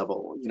support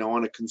level,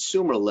 on a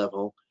consumer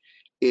level,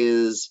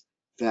 is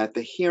that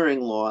the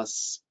hearing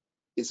loss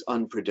is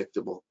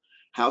unpredictable.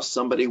 How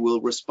somebody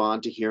will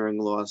respond to hearing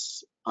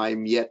loss,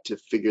 I'm yet to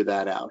figure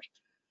that out.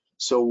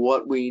 So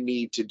what we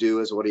need to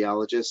do as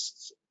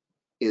audiologists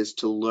is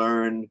to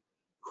learn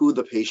who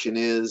the patient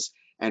is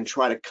and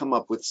try to come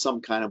up with some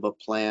kind of a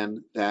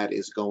plan that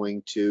is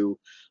going to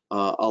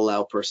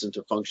allow a person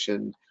to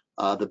function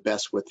the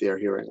best with their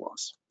hearing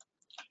loss.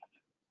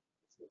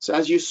 So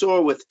as you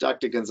saw with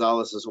Dr.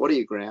 Gonzalez's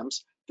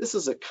audiograms, this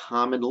is a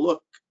common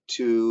look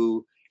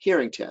to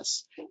hearing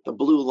tests. The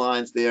blue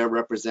lines there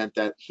represent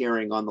that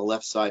hearing on the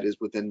left side is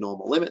within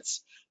normal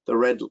limits. The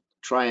red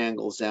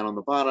triangles down on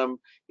the bottom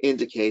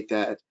indicate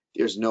that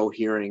there's no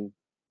hearing,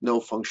 no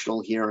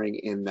functional hearing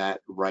in that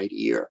right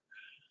ear.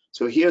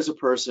 So here's a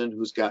person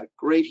who's got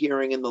great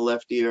hearing in the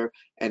left ear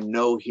and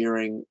no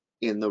hearing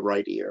in the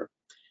right ear.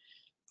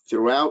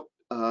 Throughout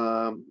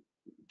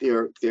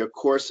their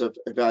course of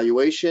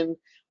evaluation,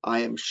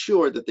 I am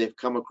sure that they've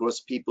come across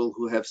people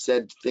who have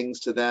said things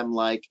to them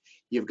like,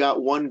 you've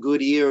got one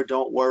good ear,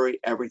 don't worry,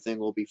 everything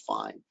will be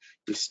fine.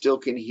 You still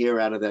can hear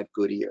out of that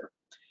good ear.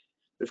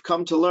 We've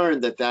come to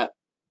learn that that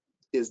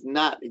is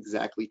not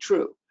exactly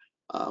true.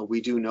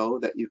 We do know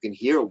that you can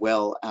hear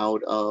well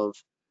out of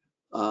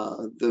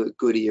the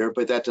good ear,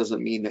 but that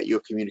doesn't mean that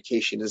your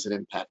communication isn't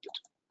impacted.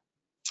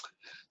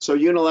 So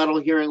unilateral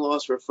hearing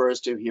loss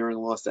refers to hearing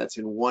loss that's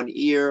in one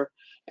ear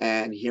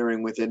and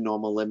hearing within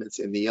normal limits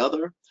in the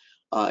other.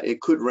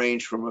 It could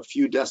range from a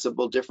few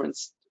decibel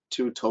difference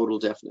to total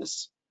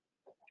deafness.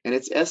 And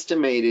it's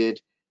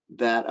estimated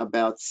that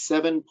about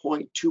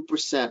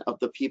 7.2% of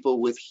the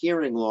people with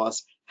hearing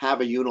loss have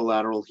a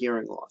unilateral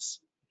hearing loss.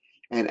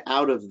 And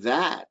out of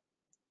that,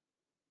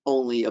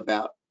 only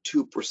about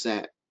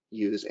 2%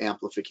 use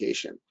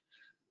amplification.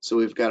 So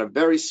we've got a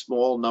very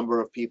small number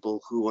of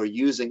people who are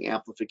using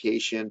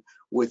amplification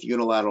with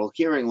unilateral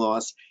hearing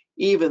loss,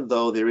 even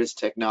though there is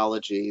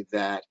technology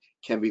that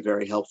can be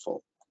very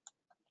helpful.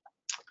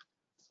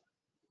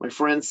 My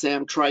friend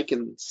Sam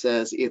Triken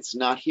says it's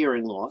not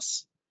hearing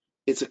loss,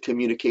 it's a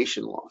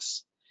communication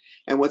loss.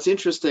 And what's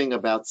interesting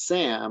about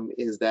Sam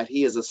is that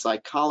he is a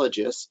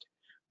psychologist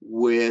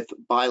with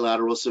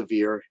bilateral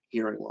severe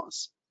hearing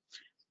loss.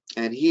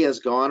 And he has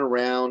gone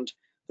around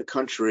the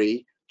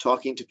country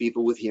talking to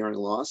people with hearing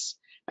loss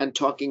and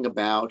talking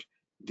about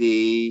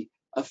the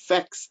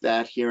effects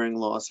that hearing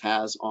loss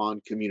has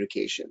on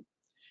communication,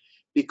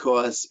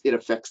 because it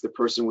affects the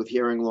person with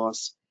hearing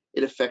loss,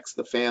 it affects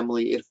the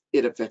family,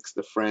 it affects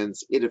the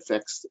friends, it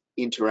affects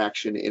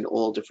interaction in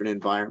all different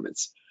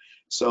environments.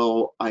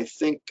 So I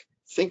think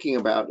thinking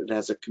about it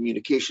as a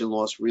communication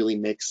loss really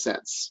makes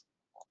sense.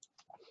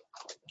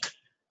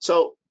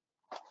 So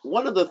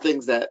one of the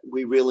things that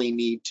we really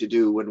need to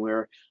do when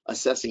we're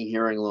assessing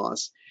hearing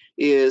loss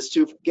is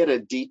to get a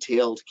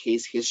detailed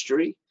case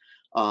history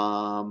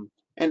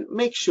and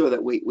make sure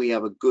that we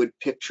have a good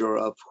picture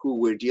of who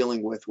we're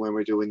dealing with when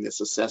we're doing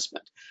this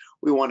assessment.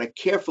 We want to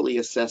carefully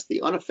assess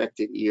the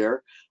unaffected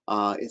ear.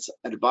 It's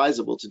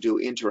advisable to do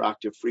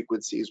interactive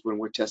frequencies when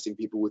we're testing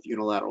people with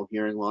unilateral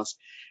hearing loss.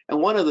 And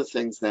one of the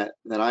things that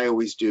I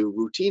always do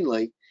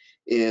routinely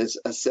is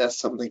assess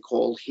something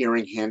called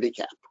hearing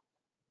handicap.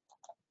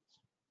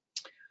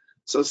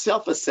 So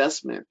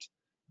self-assessment,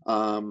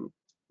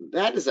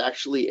 that is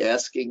actually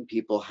asking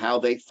people how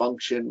they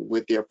function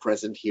with their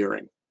present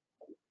hearing.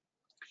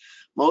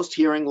 Most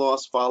hearing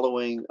loss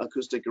following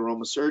acoustic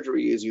neuroma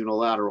surgery is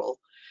unilateral.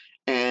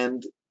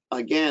 And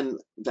again,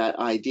 that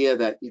idea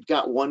that you've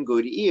got one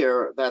good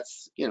ear,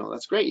 that's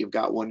great, you've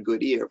got one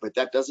good ear, but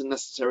that doesn't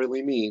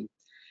necessarily mean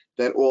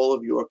that all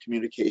of your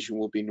communication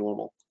will be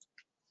normal.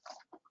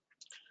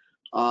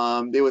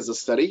 There was a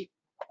study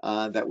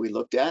that we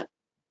looked at,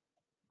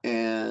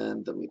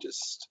 and let me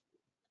just,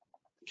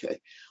 okay.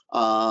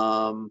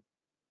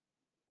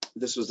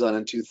 This was done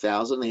in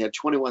 2000. They had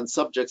 21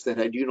 subjects that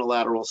had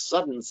unilateral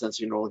sudden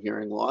sensorineural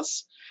hearing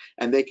loss,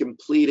 and they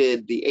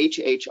completed the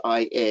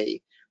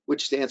HHIA,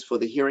 which stands for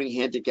the Hearing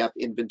Handicap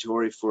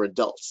Inventory for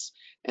Adults.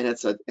 And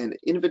it's an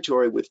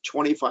inventory with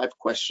 25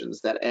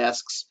 questions that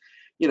asks,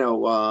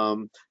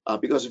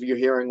 because of your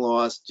hearing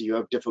loss, do you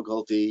have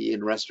difficulty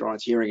in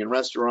restaurants, hearing in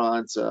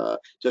restaurants?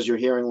 Does your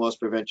hearing loss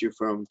prevent you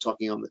from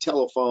talking on the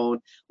telephone?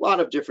 A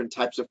lot of different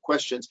types of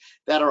questions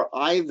that are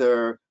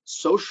either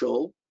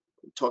social,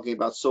 talking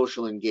about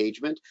social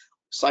engagement,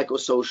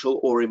 psychosocial,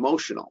 or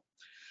emotional.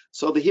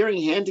 So the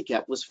hearing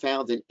handicap was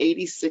found in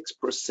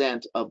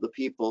 86% of the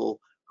people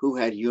who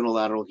had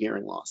unilateral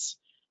hearing loss.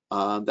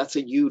 That's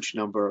a huge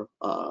number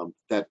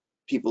that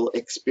people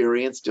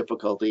experience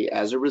difficulty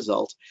as a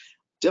result,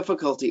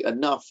 difficulty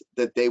enough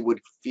that they would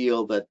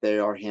feel that they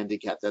are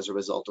handicapped as a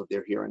result of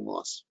their hearing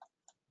loss.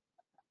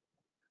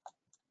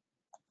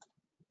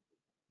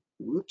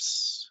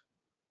 Whoops.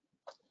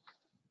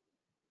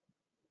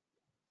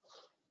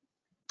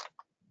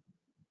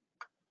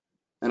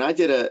 And I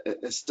did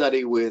a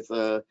study with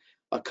a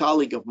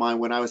colleague of mine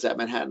when I was at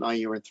Manhattan Eye,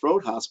 Ear, and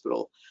Throat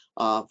Hospital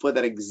for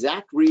that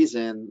exact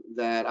reason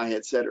that I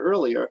had said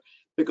earlier,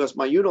 because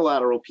my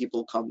unilateral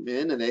people come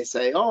in and they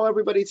say, oh,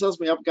 everybody tells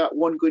me I've got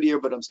one good ear,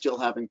 but I'm still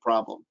having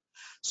problem.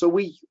 So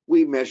we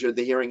measured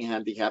the hearing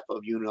handicap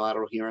of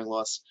unilateral hearing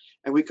loss,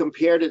 and we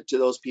compared it to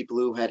those people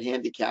who had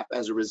handicap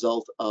as a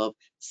result of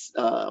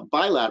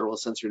bilateral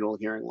sensorineural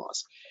hearing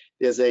loss.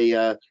 There's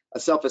a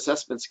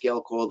self-assessment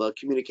scale called a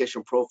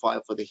communication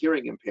profile for the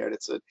hearing impaired.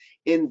 It's an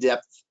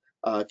in-depth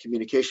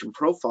communication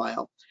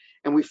profile.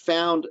 And we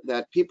found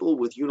that people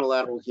with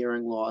unilateral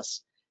hearing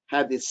loss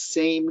had the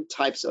same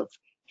types of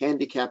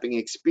handicapping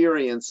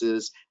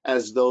experiences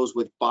as those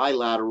with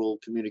bilateral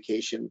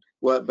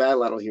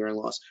bilateral hearing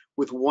loss,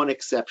 with one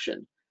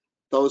exception.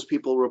 Those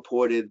people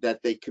reported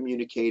that they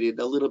communicated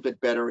a little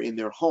bit better in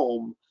their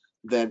home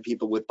than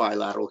people with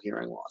bilateral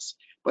hearing loss.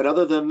 But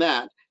other than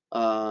that,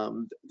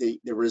 the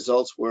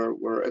results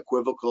were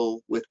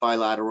equivocal with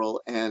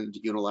bilateral and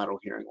unilateral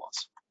hearing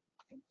loss.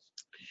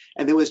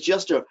 And there was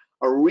just a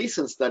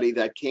recent study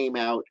that came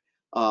out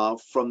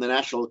from the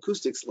National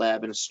Acoustics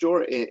Lab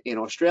in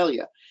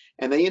Australia,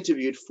 and they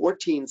interviewed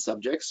 14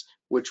 subjects,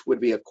 which would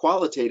be a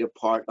qualitative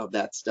part of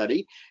that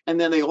study, and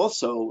then they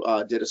also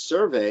did a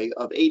survey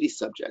of 80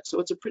 subjects, so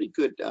it's a pretty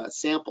good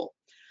sample.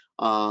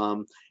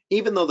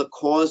 Even though the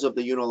cause of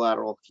the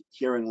unilateral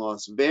hearing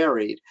loss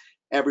varied,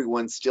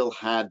 everyone still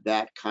had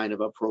that kind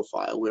of a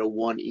profile where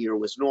one ear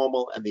was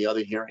normal and the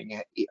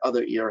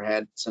other ear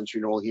had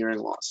sensorineural hearing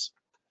loss.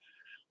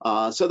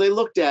 So they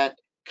looked at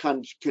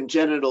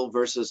congenital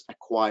versus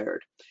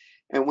acquired.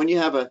 And when you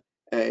have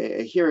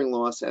a hearing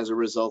loss as a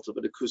result of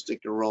an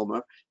acoustic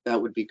neuroma,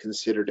 that would be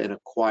considered an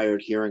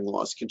acquired hearing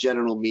loss.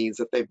 Congenital means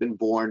that they've been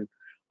born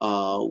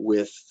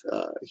with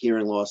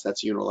hearing loss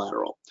that's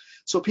unilateral.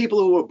 So people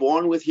who were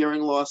born with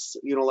hearing loss,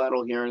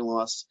 unilateral hearing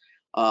loss,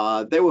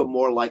 they were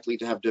more likely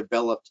to have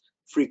developed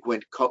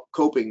frequent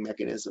coping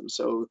mechanisms.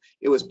 So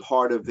it was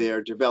part of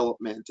their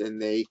development,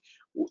 and they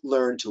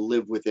learned to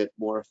live with it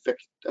more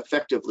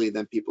effectively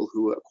than people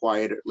who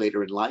acquired it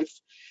later in life.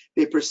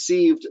 They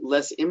perceived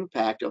less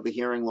impact of the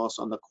hearing loss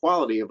on the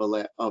quality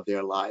of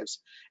their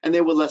lives, and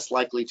they were less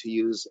likely to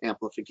use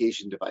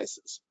amplification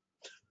devices.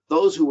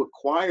 Those who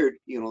acquired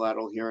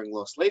unilateral hearing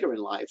loss later in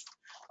life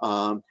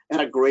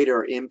had a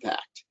greater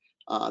impact.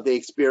 They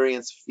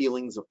experienced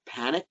feelings of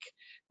panic.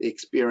 They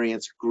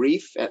experienced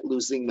grief at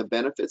losing the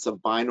benefits of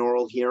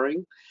binaural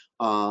hearing.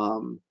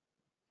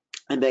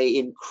 and they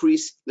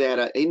increased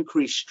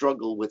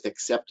struggle with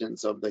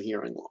acceptance of the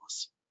hearing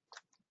loss.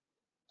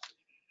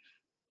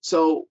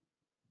 So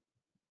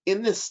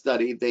in this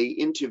study, they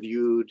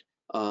interviewed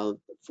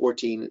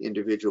 14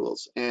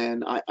 individuals,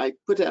 and I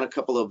put down a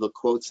couple of the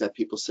quotes that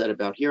people said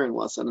about hearing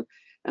loss, and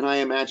I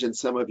imagine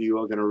some of you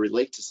are going to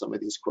relate to some of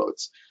these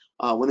quotes.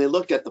 When they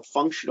looked at the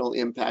functional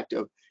impact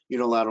of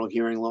unilateral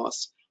hearing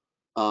loss,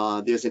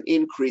 there's an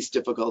increased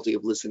difficulty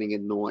of listening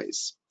in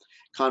noise.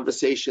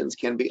 Conversations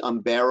can be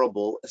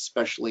unbearable,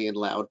 especially in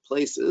loud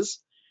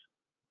places.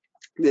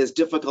 There's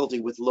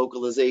difficulty with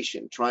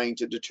localization, trying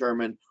to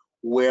determine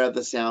where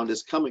the sound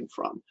is coming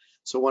from.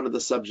 So one of the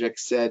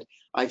subjects said,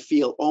 I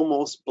feel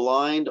almost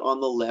blind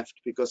on the left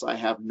because I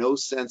have no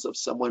sense of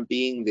someone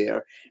being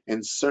there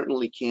and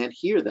certainly can't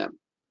hear them.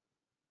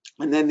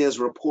 And then there's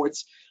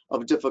reports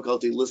of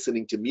difficulty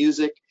listening to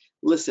music,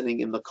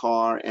 listening in the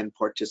car, and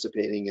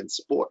participating in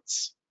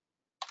sports.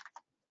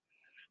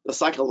 The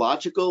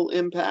psychological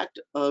impact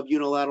of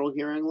unilateral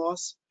hearing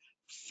loss,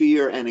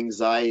 fear and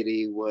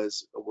anxiety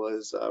was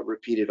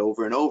repeated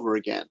over and over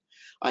again.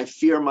 I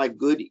fear my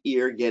good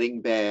ear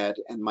getting bad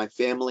and my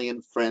family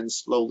and friends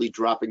slowly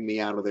dropping me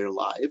out of their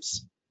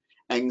lives.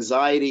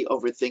 Anxiety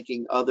over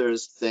thinking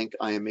others think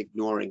I am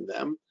ignoring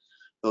them.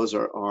 Those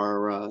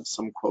are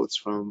some quotes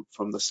from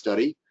the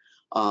study.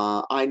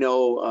 I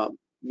know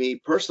me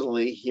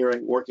personally,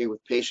 working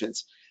with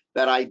patients,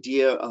 that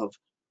idea of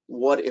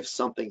what if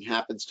something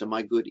happens to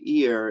my good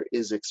ear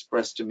is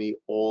expressed to me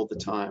all the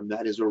time.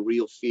 That is a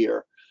real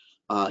fear.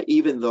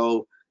 Even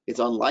though it's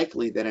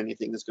unlikely that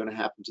anything is going to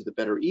happen to the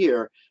better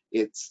ear,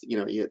 it's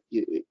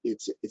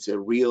a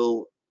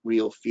real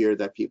fear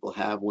that people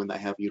have when they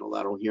have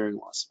unilateral hearing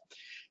loss.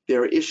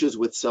 There are issues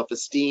with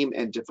self-esteem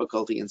and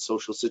difficulty in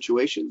social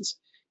situations.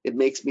 It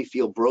makes me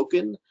feel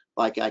broken,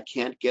 like I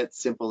can't get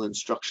simple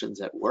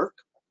instructions at work.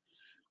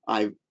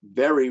 I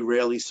very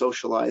rarely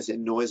socialize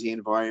in noisy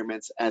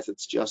environments as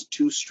it's just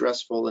too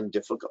stressful and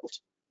difficult.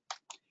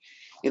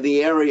 In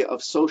the area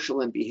of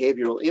social and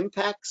behavioral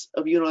impacts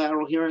of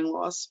unilateral hearing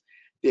loss,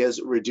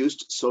 there's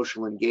reduced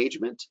social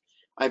engagement.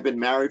 I've been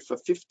married for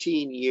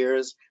 15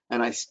 years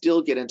and I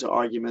still get into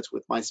arguments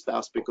with my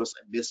spouse because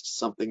I missed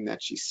something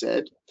that she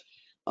said.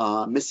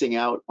 Missing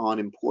out on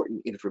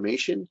important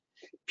information.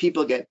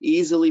 People get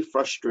easily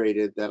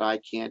frustrated that I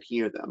can't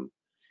hear them.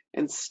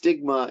 And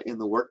stigma in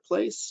the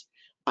workplace.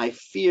 I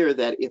fear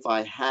that if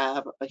I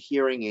have a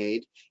hearing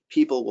aid,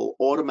 people will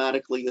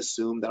automatically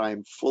assume that I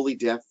am fully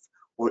deaf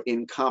or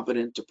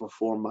incompetent to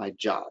perform my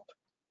job.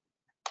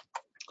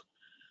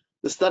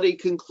 The study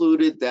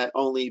concluded that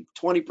only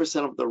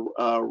 20% of the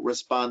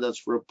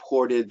respondents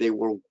reported they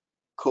were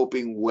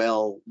coping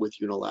well with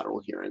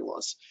unilateral hearing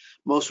loss.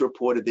 Most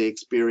reported they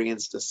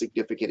experienced a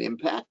significant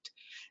impact,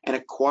 and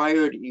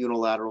acquired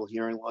unilateral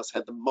hearing loss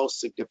had the most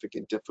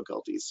significant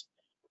difficulties.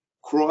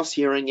 Cross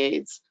hearing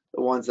aids,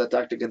 the ones that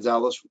Dr.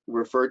 Gonzalez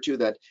referred to,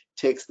 that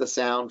takes the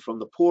sound from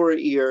the poorer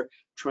ear,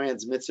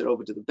 transmits it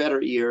over to the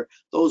better ear,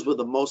 those were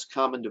the most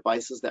common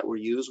devices that were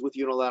used with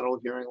unilateral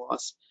hearing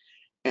loss.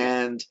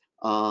 And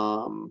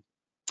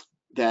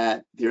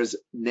that there's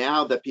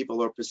now that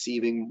people are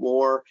perceiving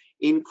more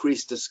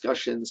increased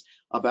discussions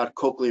about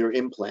cochlear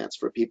implants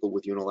for people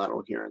with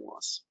unilateral hearing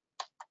loss.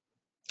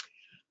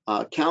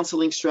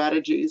 Counseling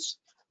strategies.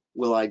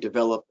 Will I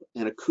develop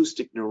an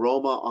acoustic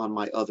neuroma on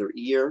my other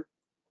ear?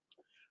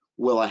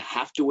 Will I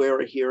have to wear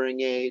a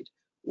hearing aid?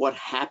 What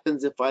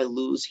happens if I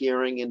lose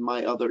hearing in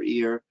my other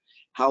ear?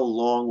 How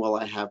long will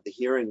I have the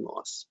hearing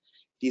loss?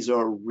 These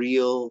are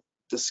real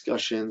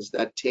discussions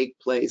that take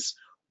place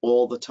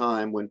all the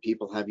time when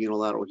people have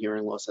unilateral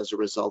hearing loss as a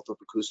result of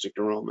acoustic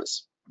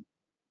neuromas.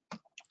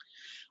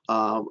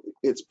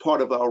 It's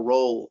part of our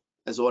role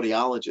as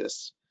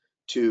audiologists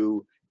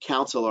to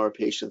counsel our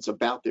patients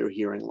about their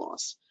hearing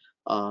loss.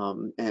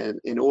 And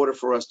in order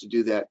for us to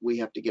do that, we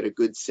have to get a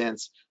good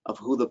sense of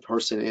who the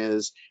person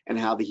is and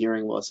how the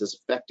hearing loss is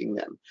affecting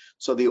them.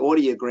 So the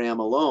audiogram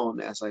alone,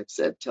 as I've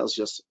said, tells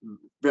us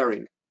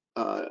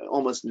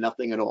almost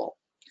nothing at all.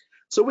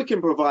 So we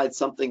can provide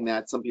something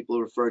that some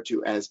people refer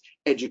to as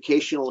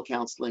educational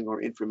counseling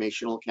or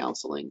informational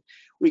counseling.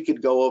 We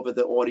could go over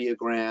the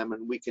audiogram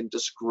and we can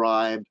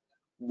describe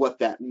what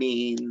that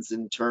means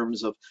in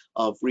terms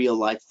of real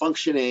life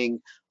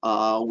functioning.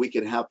 We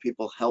could have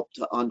people help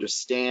to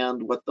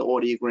understand what the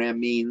audiogram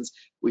means.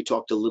 We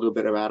talked a little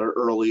bit about it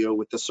earlier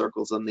with the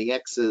circles and the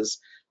X's.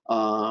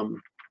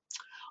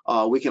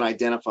 We can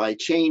identify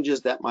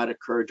changes that might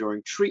occur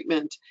during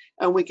treatment,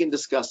 and we can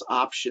discuss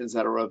options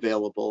that are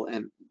available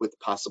and with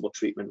possible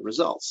treatment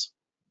results.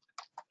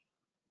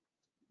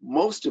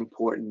 Most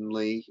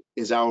importantly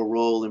is our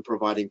role in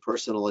providing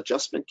personal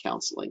adjustment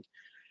counseling,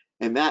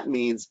 and that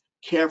means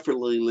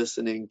carefully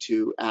listening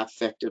to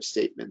affective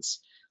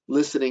statements,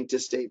 listening to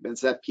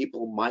statements that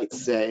people might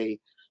say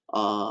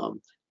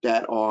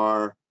that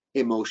are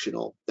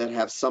emotional, that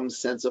have some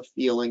sense of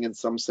feeling and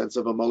some sense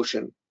of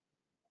emotion,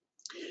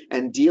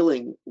 and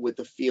dealing with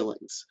the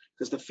feelings,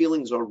 because the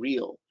feelings are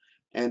real.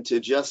 And to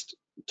just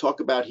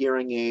talk about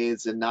hearing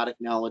aids and not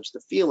acknowledge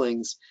the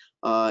feelings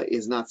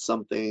is not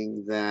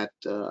something that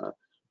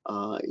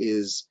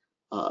is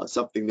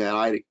something that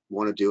I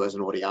want to do as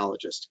an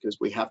audiologist, because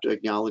we have to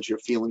acknowledge your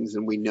feelings,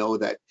 and we know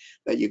that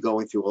you're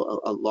going through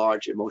a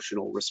large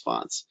emotional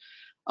response.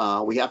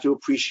 We have to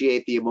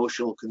appreciate the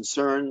emotional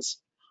concerns.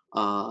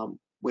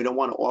 We don't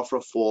want to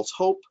offer false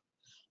hope,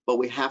 but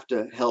we have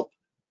to help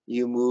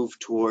you move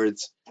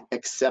towards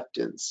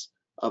acceptance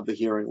of the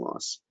hearing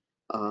loss.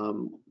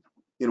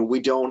 We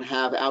don't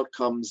have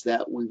outcomes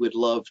that we would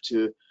love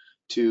to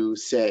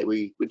say.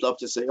 We'd love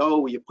to say,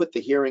 oh, well, you put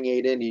the hearing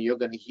aid in and you're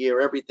going to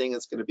hear everything,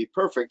 it's going to be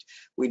perfect.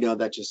 We know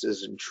that just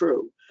isn't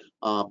true.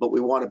 But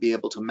we want to be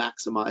able to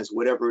maximize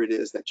whatever it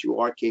is that you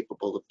are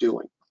capable of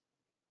doing.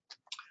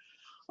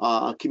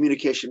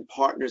 Communication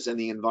partners and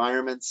the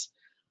environments.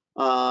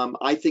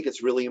 I think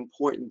it's really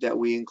important that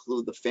we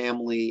include the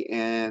family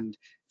and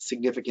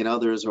significant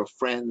others or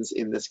friends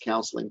in this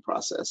counseling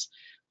process.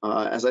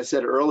 As I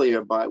said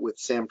earlier with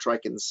Sam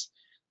Triken's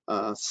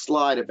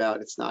slide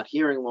about it's not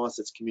hearing loss,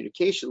 it's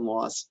communication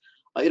loss,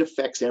 it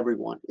affects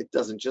everyone. It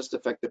doesn't just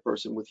affect the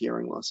person with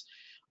hearing loss.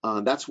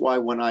 That's why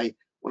when I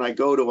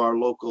go to our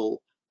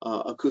local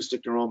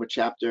Acoustic Neuroma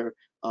chapter,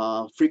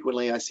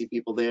 frequently I see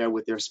people there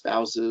with their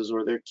spouses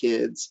or their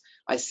kids.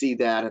 I see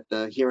that at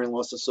the Hearing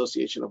Loss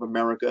Association of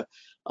America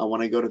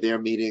when I go to their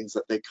meetings,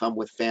 that they come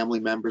with family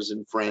members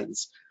and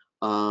friends.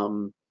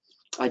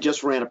 I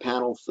just ran a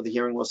panel for the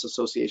Hearing Loss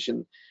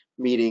Association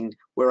meeting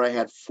where I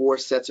had 4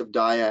 sets of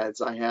dyads.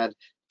 I had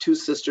 2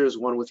 sisters,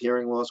 one with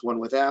hearing loss, one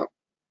without.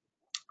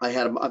 I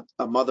had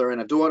a mother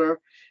and a daughter,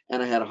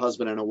 and I had a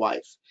husband and a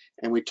wife.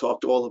 And we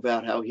talked all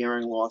about how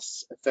hearing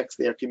loss affects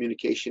their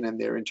communication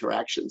and their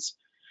interactions.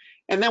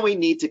 And then we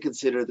need to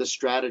consider the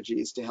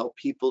strategies to help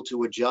people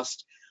to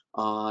adjust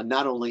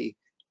not only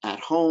at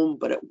home,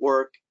 but at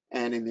work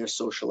and in their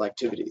social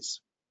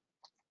activities.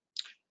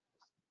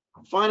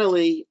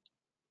 Finally,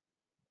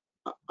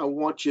 I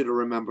want you to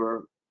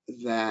remember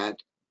that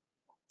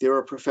there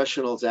are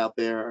professionals out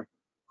there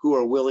who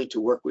are willing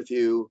to work with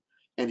you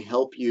and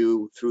help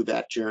you through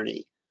that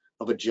journey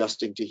of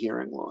adjusting to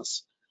hearing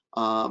loss.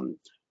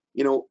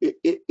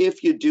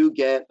 If you do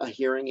get a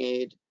hearing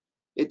aid,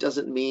 it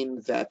doesn't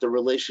mean that the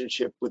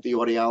relationship with the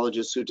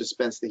audiologist who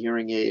dispensed the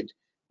hearing aid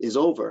is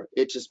over.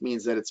 It just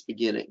means that it's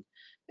beginning.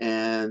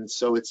 And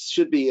so it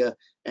should be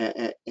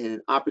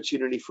an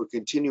opportunity for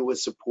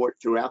continuous support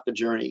throughout the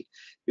journey,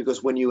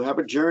 because when you have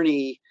a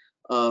journey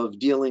of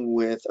dealing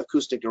with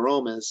acoustic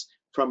neuromas,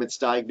 from its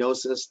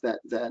diagnosis that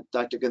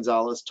Dr.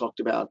 Gonzalez talked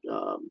about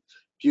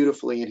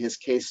beautifully in his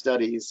case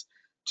studies,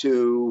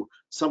 to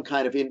some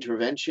kind of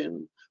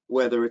intervention,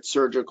 whether it's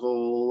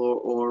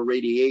surgical or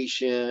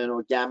radiation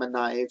or gamma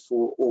knife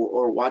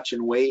or watch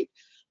and wait.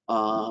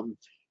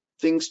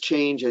 Things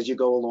change as you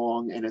go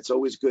along, and it's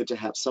always good to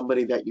have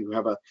somebody that you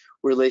have a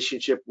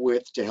relationship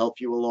with to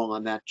help you along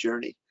on that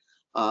journey.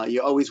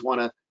 You always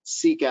want to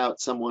seek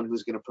out someone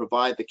who's going to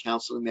provide the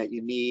counseling that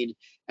you need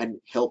and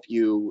help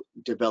you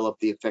develop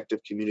the effective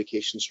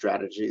communication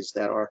strategies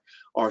that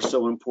are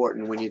so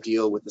important when you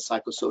deal with the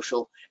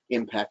psychosocial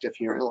impact of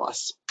hearing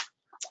loss.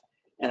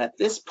 And at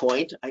this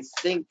point, I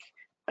think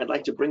I'd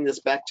like to bring this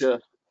back to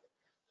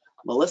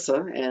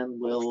Melissa, and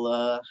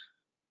we'll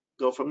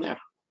go from there.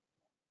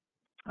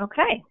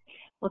 Okay.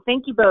 Well,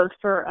 thank you both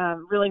for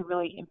really,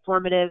 really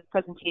informative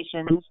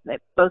presentations. They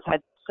both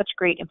had such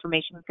great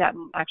information. We've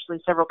gotten actually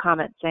several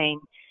comments saying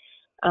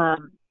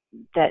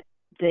that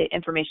the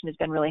information has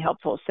been really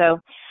helpful.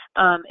 So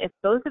if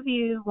both of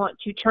you want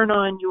to turn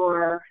on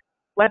your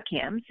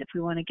webcams, if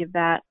we want to give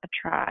that a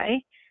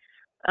try,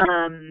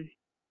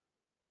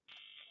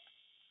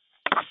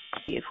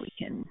 see if we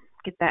can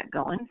get that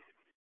going.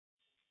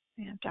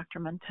 We have Dr.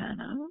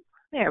 Montano.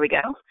 There we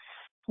go.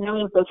 Now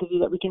we have both of you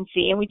that we can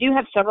see, and we do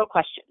have several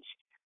questions.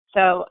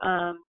 So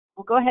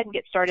we'll go ahead and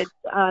get started.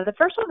 The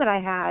first one that I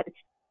had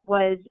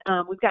was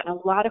we've gotten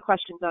a lot of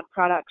questions on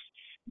products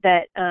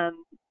that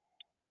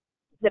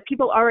that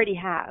people already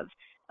have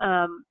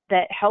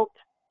that help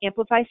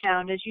amplify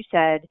sound, as you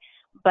said,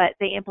 but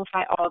they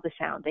amplify all the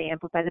sound. They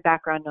amplify the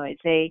background noise.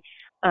 They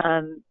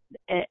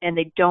and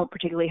they don't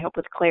particularly help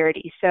with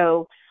clarity.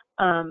 So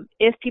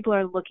if people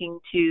are looking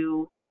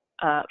to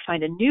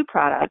find a new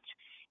product,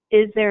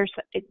 is there,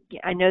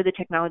 I know the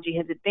technology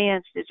has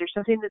advanced, is there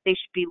something that they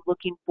should be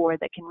looking for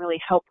that can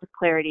really help with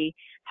clarity,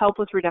 help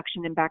with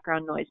reduction in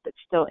background noise, but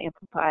still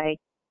amplify,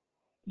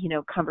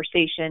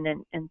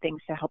 conversation and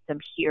things to help them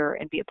hear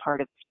and be a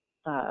part of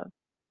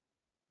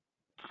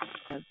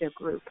their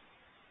group?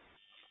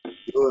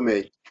 You and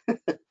me.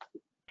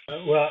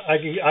 Well, I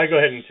go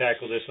ahead and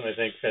tackle this one, I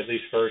think, at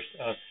least first.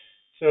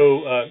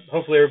 So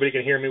hopefully everybody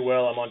can hear me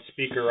well. I'm on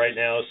speaker right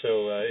now,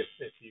 so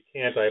if you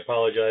can't, I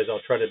apologize.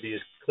 I'll try to be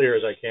as clear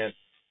as I can.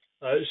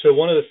 So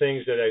one of the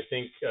things that I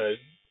think,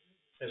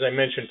 as I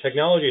mentioned,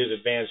 technology has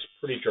advanced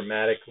pretty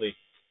dramatically.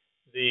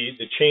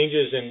 The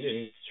changes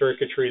in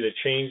circuitry, the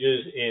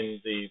changes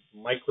in the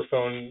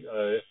microphone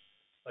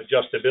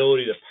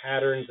adjustability, the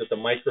patterns that the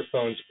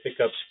microphones pick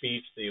up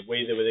speech, the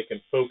way that they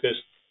can focus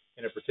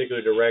in a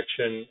particular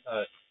direction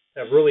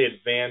have really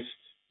advanced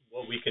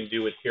what we can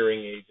do with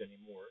hearing aids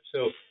anymore.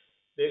 So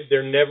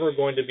they're never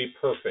going to be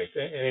perfect.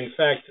 And in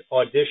fact,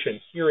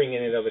 audition, hearing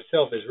in and of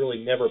itself, is really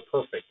never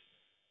perfect.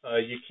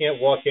 You can't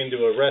walk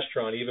into a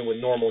restaurant, even with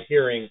normal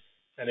hearing,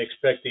 and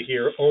expect to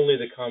hear only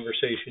the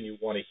conversation you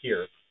want to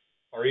hear.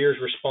 Our ears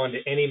respond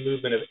to any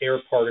movement of air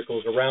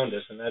particles around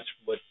us, and that's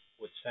what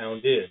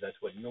sound is.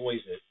 That's what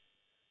noise is.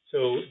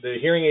 So the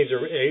hearing aids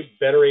are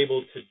better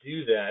able to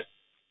do that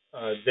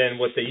than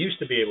what they used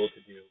to be able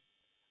to do.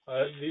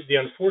 The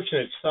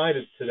unfortunate side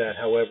to that,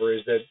 however,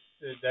 is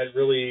that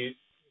really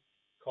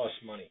costs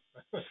money,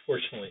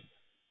 unfortunately.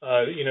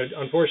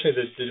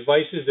 Unfortunately, the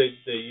devices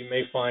that you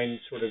may find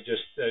sort of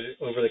just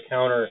over the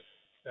counter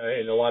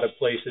in a lot of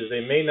places,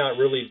 they may not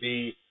really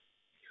be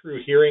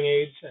true hearing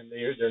aids, and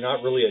they're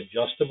not really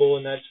adjustable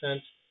in that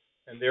sense,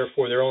 and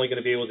therefore they're only going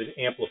to be able to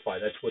amplify.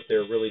 That's what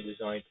they're really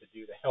designed to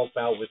do, to help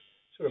out with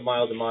sort of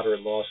mild to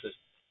moderate losses.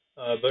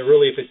 But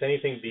really, if it's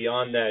anything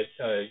beyond that,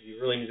 you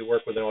really need to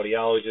work with an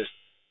audiologist.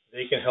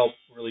 They can help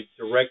really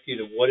direct you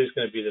to what is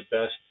going to be the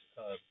best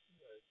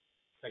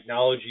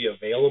technology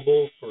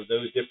available for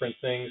those different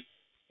things.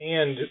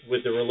 And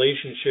with the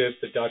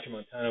relationship that Dr.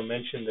 Montano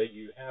mentioned that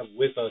you have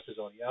with us as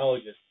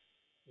audiologists,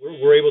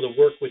 we're able to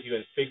work with you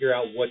and figure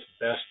out what's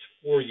best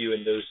for you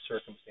in those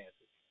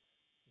circumstances.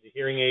 The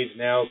hearing aids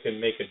now can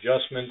make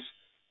adjustments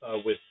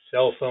with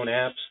cell phone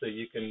apps that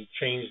you can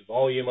change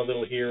volume a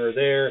little here or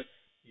there.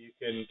 You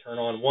can turn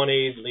on one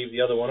aid, leave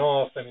the other one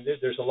off. I mean,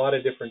 there's a lot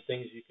of different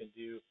things you can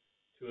do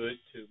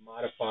to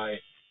modify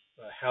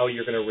how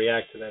you're going to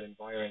react to that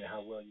environment and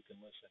how well you can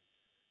listen.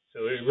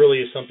 So it really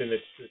is something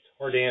that's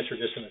hard to answer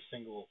just in a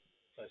single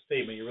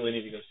statement. You really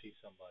need to go see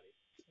somebody.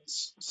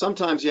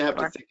 Sometimes you have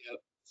to think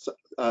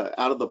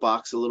out of the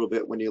box a little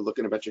bit when you're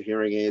looking about your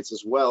hearing aids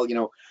as well.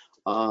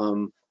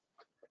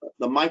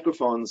 The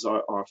microphones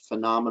are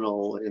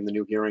phenomenal in the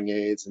new hearing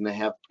aids, and they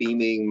have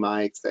beaming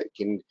mics that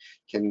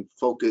can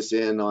focus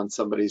in on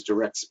somebody's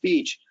direct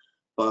speech.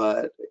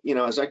 But,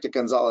 as Dr.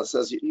 Gonzalez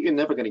says, you're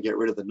never going to get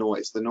rid of the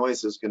noise. The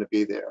noise is going to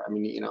be there. I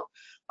mean,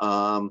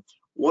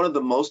 one of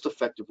the most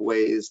effective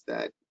ways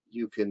that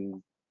you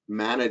can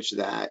manage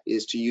that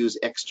is to use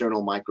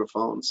external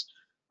microphones.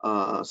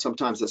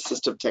 Sometimes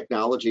assistive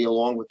technology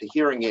along with the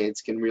hearing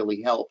aids can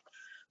really help.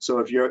 So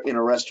if you're in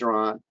a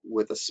restaurant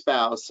with a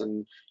spouse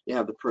and you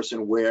have the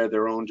person wear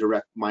their own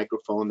direct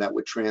microphone that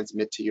would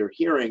transmit to your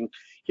hearing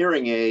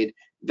aid,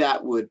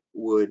 that would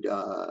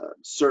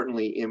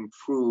certainly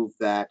improve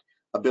that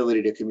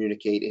ability to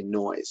communicate in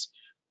noise.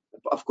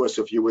 Of course,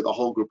 if you're with a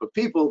whole group of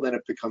people, then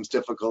it becomes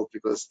difficult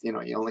because you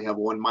only have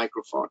one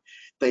microphone.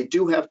 They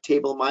do have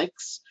table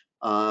mics,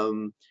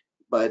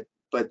 but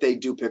they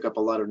do pick up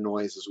a lot of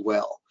noise as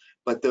well.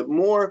 But the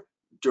more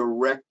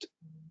direct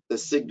the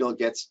signal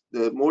gets,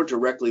 the more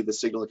directly the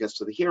signal gets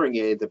to the hearing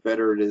aid, the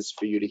better it is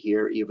for you to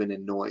hear, even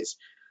in noise.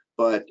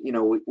 But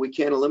we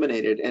can't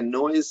eliminate it, and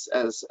noise,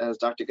 as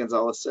Dr.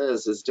 Gonzalez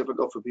says, is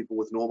difficult for people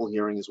with normal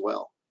hearing as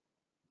well.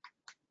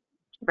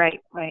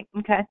 Right.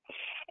 Okay.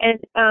 And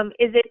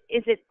is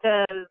it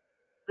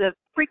the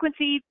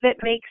frequency that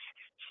makes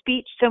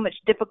speech so much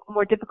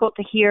more difficult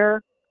to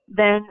hear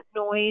than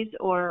noise,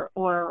 or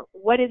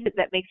what is it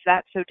that makes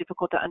that so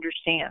difficult to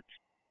understand?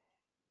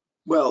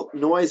 Well,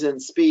 noise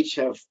and speech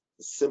have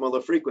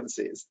similar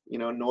frequencies.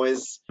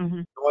 Noise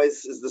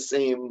is the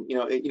same.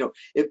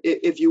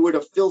 If you were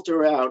to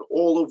filter out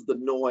all of the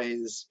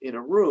noise in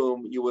a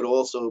room, you would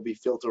also be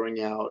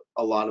filtering out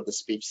a lot of the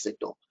speech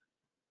signal.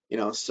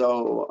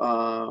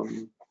 So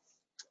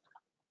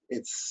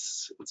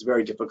it's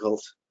very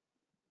difficult.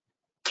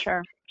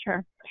 Sure.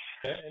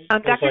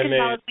 Dr.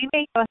 Gonzalez, we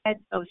may go ahead.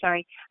 Oh,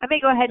 sorry. I may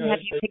go ahead and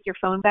have you pick your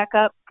phone back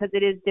up because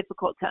it is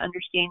difficult to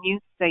understand you.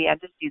 So yeah,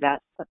 just do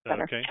that. That's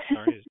better. Okay.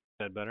 Sorry. Is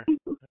that better?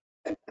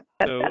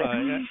 So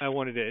I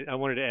wanted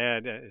to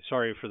add.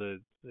 Sorry for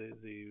the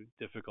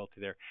difficulty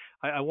there.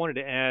 I wanted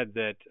to add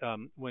that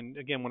when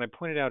I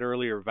pointed out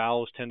earlier,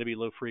 vowels tend to be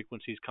low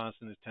frequencies,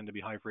 consonants tend to be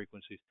high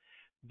frequencies.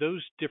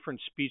 Those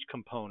different speech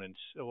components,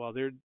 while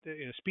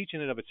speech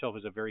in and of itself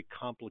is a very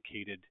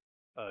complicated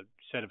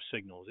set of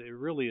signals. It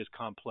really is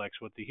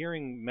complex. What the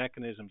hearing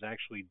mechanisms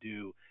actually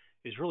do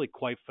is really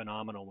quite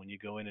phenomenal when you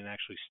go in and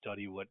actually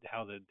study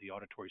how the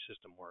auditory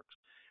system works.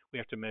 We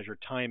have to measure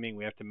timing.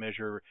 We have to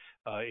measure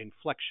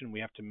inflection. We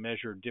have to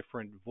measure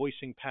different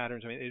voicing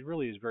patterns. I mean, it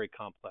really is very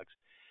complex.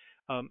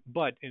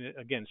 But in,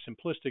 again,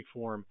 simplistic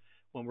form,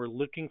 when we're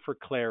looking for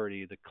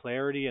clarity, the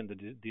clarity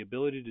and the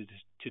ability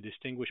to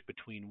distinguish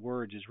between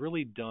words is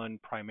really done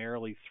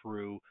primarily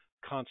through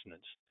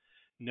consonants.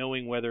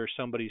 Knowing whether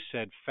somebody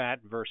said fat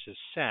versus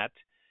sat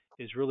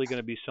is really going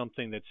to be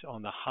something that's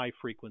on the high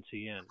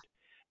frequency end.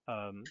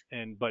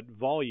 But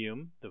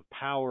volume, the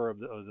power of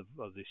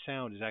the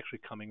sound, is actually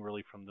coming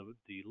really from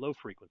the low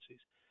frequencies.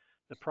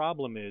 The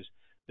problem is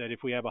that if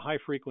we have a high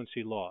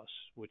frequency loss,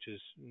 which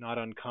is not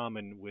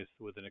uncommon with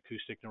an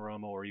acoustic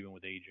neuroma or even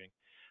with aging,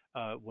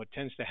 what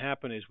tends to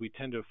happen is we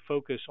tend to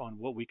focus on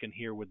what we can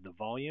hear with the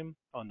volume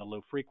on the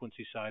low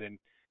frequency side and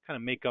kind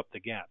of make up the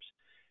gaps.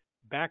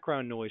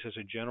 Background noise, as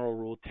a general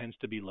rule, tends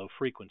to be low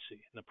frequency.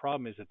 And the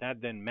problem is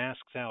that then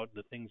masks out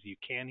the things you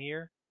can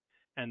hear,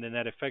 and then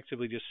that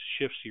effectively just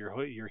shifts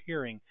your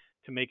hearing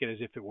to make it as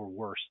if it were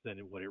worse than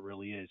what it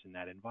really is in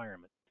that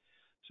environment.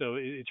 So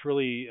it's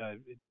really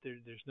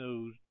there's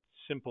no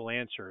simple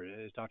answer.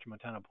 As Dr.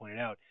 Montano pointed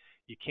out,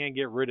 you can't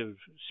get rid of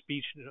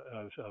speech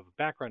of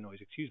background noise,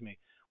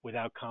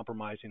 without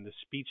compromising the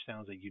speech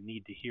sounds that you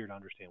need to hear to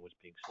understand what's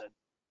being said.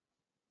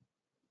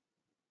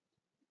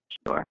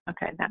 Sure.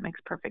 Okay, that makes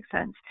perfect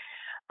sense.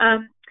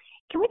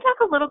 Can we talk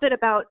a little bit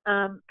about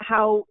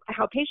how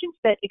patients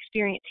that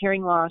experience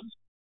hearing loss,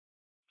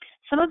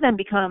 some of them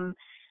become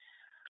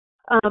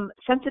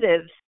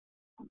sensitive,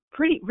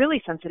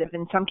 really sensitive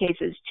in some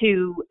cases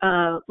to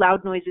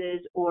loud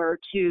noises or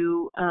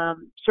to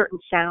certain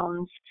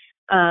sounds,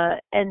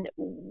 and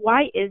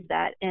why is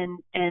that? And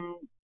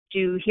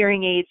do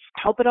hearing aids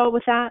help at all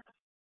with that?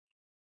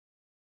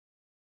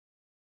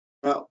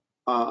 Well,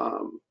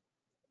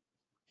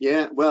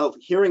 yeah. Well,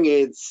 hearing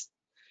aids.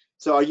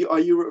 So are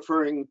you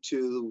referring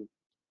to?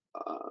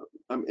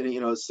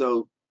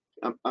 So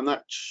I'm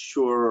not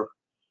sure.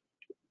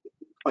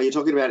 Are you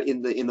talking about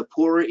in the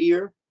poorer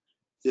ear?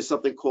 There's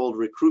something called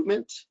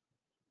recruitment,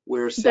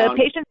 where sound.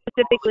 The patient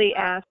specifically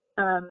asked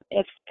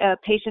if a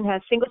patient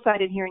has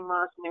single-sided hearing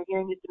loss and their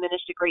hearing is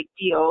diminished a great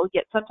deal,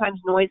 yet sometimes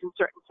noise and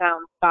certain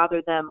sounds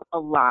bother them a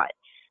lot.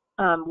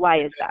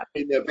 Why is that?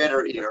 In the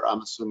better ear,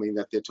 I'm assuming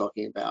that they're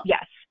talking about.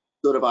 Yes.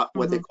 Sort of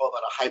what they call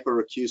a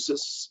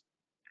hyperacusis.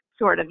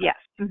 Sort of, yes.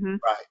 Mm-hmm.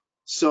 Right.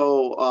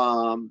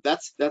 So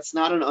that's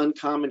not an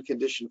uncommon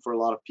condition for a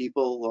lot of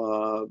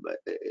people,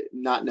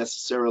 not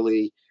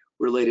necessarily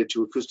related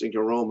to acoustic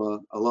neuroma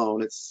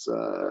alone. It's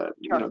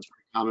it's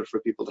very common for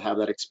people to have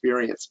that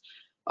experience.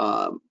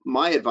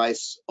 My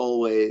advice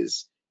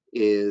always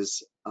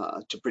is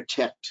to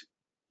protect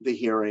the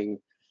hearing.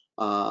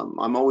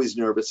 I'm always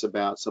nervous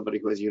about somebody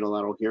who has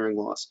unilateral hearing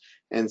loss,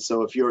 and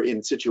so if you're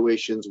in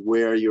situations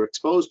where you're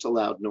exposed to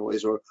loud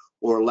noise or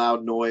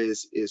loud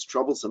noise is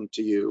troublesome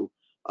to you,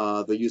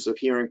 the use of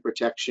hearing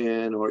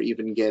protection or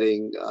even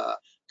getting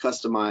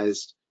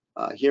customized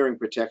hearing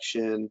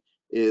protection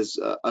is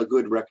a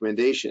good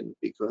recommendation,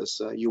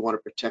 because you want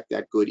to protect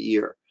that good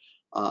ear.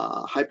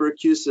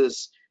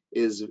 Hyperacusis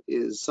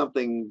is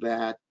something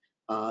that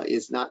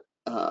is not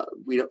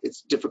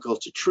it's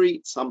difficult to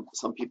treat. Some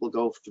people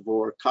go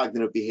for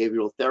cognitive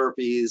behavioral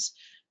therapies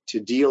to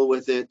deal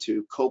with it,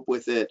 to cope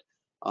with it.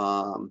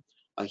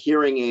 A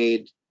hearing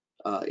aid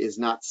is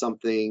not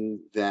something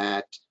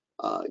that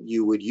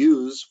you would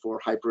use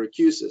for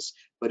hyperacusis.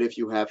 But if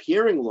you have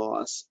hearing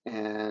loss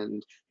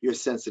and you're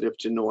sensitive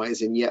to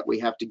noise, and yet we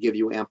have to give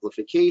you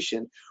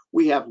amplification,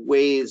 we have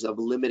ways of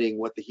limiting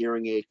what the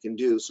hearing aid can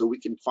do. So we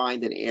can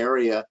find an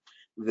area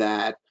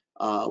that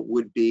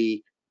would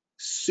be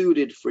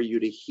suited for you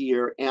to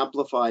hear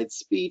amplified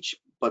speech,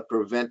 but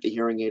prevent the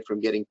hearing aid from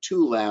getting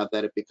too loud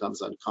that it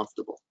becomes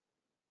uncomfortable.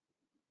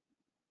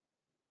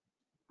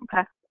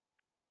 Okay.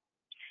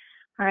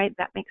 All right,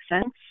 that makes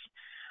sense.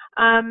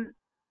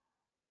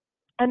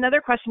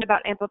 Another question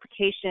about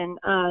amplification.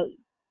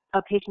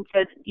 A patient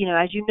says,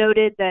 as you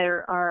noted,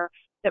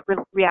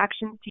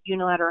 reactions to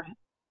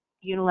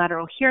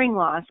unilateral hearing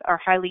loss are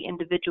highly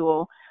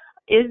individual.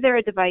 Is there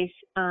a device,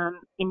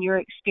 in your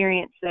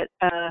experience, that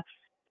a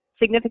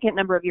significant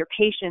number of your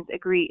patients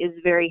agree is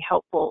very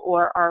helpful,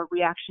 or are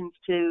reactions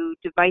to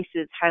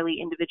devices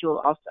highly individual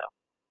also?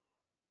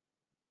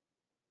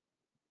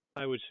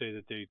 I would say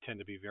that they tend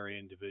to be very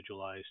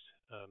individualized.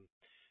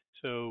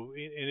 So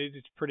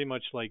it's pretty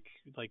much like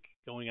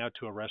going out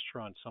to a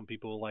restaurant. Some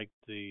people like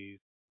the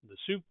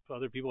soup,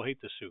 other people hate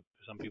the soup.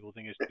 Some people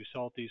think it's too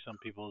salty, some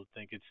people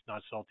think it's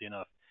not salty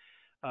enough.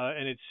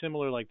 And it's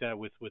similar like that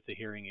with the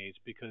hearing aids,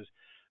 because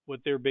what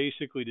they're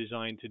basically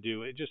designed to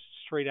do, it just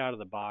straight out of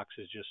the box,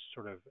 is just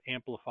sort of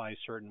amplify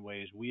certain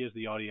ways. We as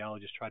the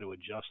audiologists try to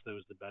adjust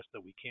those the best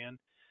that we can.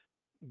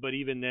 But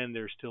even then,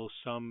 there's still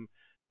some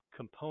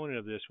component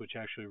of this which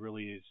actually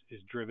really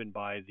is driven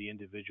by the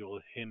individual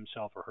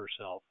himself or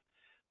herself.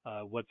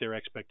 What their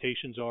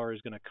expectations are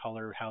is going to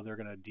color how they're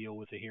going to deal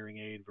with a hearing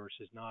aid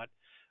versus not.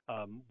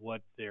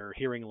 What their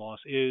hearing loss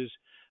is,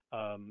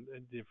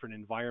 different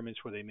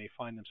environments where they may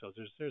find themselves.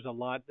 There's a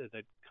lot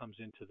that comes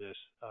into this.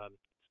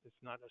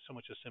 It's not so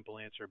much a simple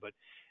answer, but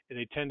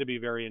they tend to be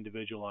very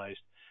individualized.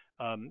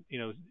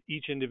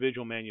 Each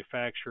individual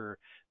manufacturer,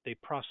 they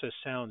process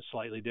sound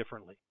slightly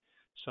differently.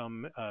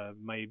 Some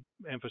might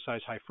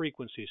emphasize high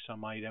frequencies. Some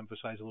might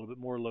emphasize a little bit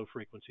more low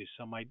frequencies.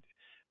 Some might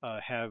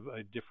have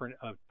a different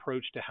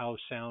approach to how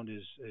sound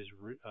is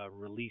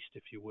released,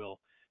 if you will,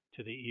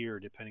 to the ear,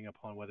 depending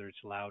upon whether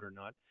it's loud or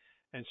not.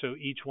 And so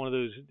each one of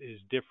those is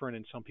different,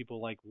 and some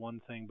people like one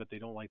thing, but they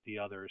don't like the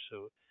other.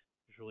 So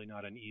there's really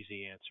not an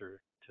easy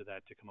answer to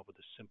that, to come up with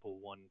a simple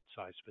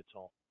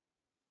one-size-fits-all.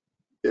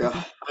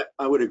 Yeah,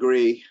 I would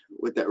agree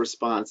with that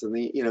response. And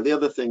the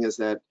other thing is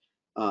that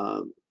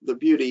the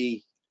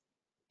beauty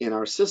in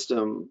our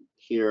system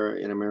here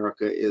in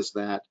America is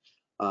that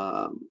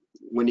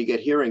when you get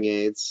hearing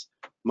aids,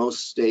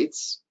 most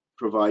states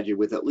provide you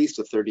with at least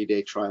a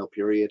 30-day trial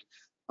period.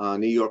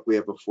 New York, we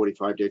have a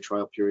 45-day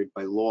trial period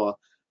by law.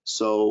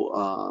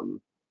 So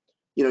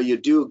you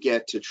do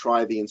get to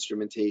try the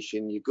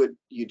instrumentation.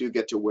 You do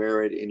get to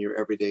wear it in your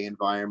everyday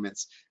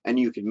environments, and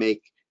you can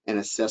make an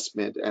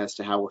assessment as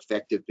to how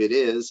effective it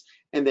is,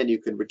 and then you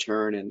can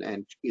return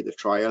and either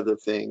try other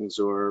things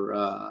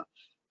or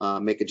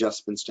make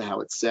adjustments to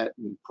how it's set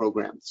and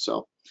programmed.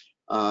 So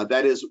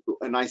that is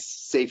a nice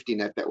safety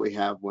net that we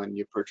have when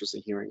you're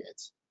purchasing hearing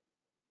aids.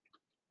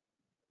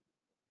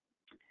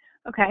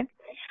 Okay.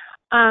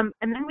 And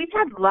then we've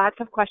had lots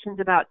of questions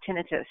about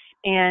tinnitus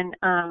and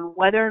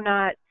whether or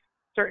not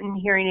certain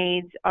hearing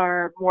aids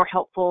are more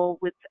helpful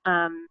with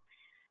kind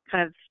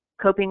of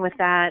coping with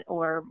that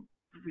or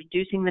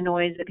reducing the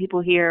noise that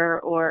people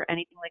hear or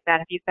anything like that.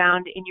 Have you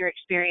found in your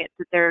experience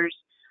that there's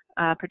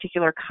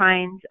particular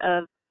kinds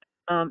of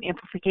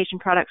amplification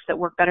products that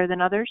work better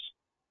than others?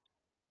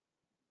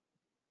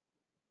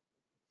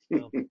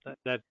 Well,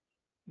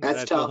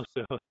 That's tough.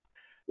 also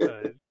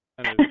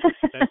kind of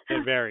that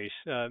varies.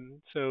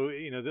 So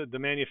the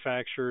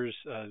manufacturers,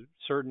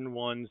 certain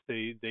ones,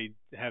 they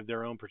have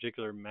their own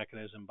particular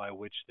mechanism by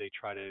which they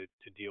try to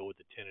deal with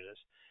the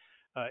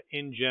tinnitus.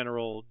 In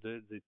general,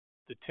 the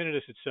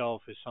tinnitus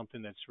itself is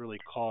something that's really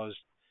caused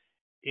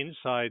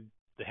inside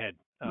the head.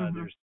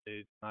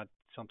 It's not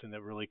something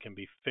that really can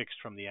be fixed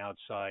from the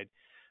outside.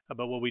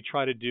 But what we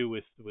try to do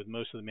with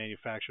most of the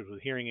manufacturers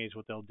with hearing aids,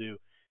 what they'll do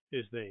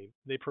is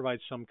they provide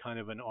some kind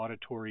of an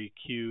auditory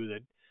cue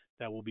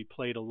that will be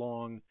played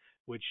along,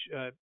 which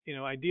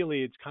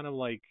ideally it's kind of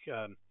like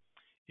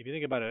if you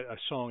think about a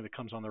song that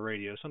comes on the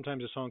radio.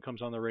 Sometimes a song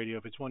comes on the radio.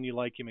 If it's one you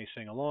like, you may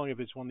sing along.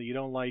 If it's one that you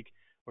don't like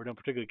or don't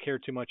particularly care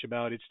too much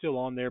about, it's still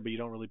on there, but you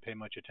don't really pay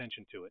much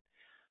attention to it.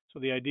 So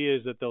the idea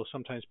is that they'll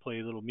sometimes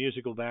play little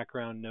musical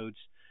background notes,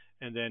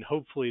 and then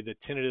hopefully the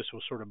tinnitus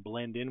will sort of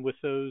blend in with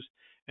those,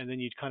 and then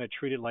you kind of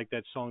treat it like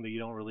that song that you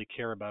don't really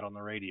care about on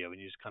the radio, and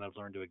you just kind of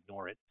learn to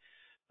ignore it.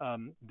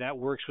 That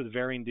works with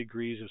varying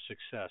degrees of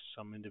success.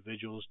 Some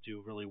individuals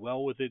do really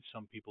well with it.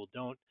 Some people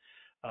don't.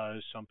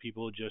 Some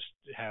people just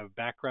have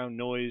background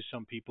noise.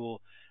 Some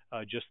people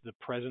just the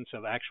presence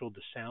of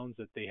the sounds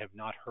that they have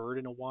not heard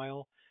in a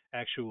while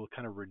actually will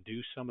kind of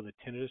reduce some of the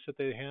tinnitus that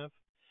they have.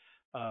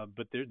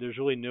 But there's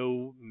really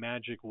no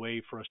magic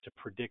way for us to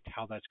predict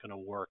how that's going to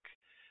work.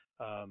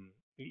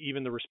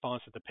 Even the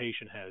response that the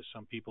patient has.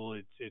 Some people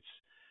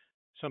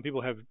some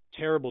people have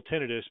terrible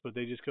tinnitus, but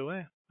they just go,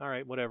 all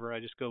right, whatever, I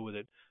just go with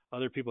it.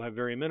 Other people have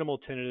very minimal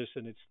tinnitus,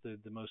 and it's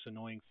the most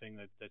annoying thing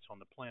that's on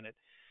the planet.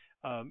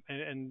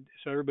 And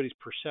so everybody's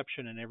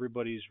perception and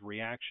everybody's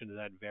reaction to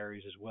that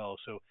varies as well.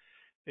 So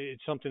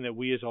it's something that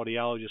we as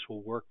audiologists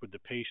will work with the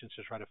patients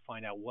to try to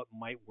find out what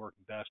might work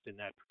best in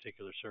that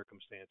particular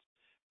circumstance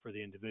for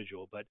the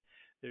individual. But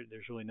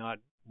there's really not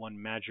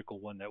one magical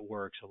one that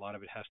works. A lot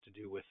of it has to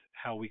do with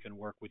how we can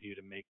work with you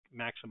to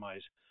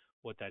maximize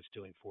what that's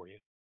doing for you.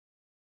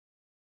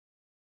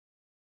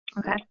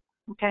 Okay.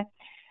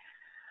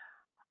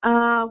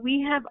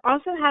 We have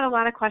also had a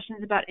lot of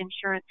questions about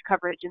insurance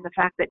coverage and the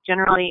fact that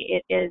generally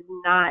it is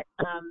not,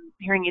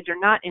 hearing aids are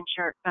not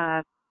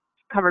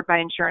covered by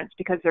insurance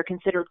because they're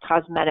considered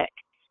cosmetic.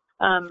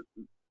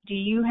 Do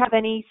you have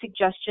any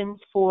suggestions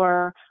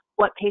for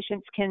what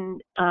patients can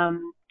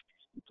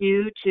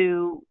do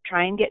to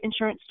try and get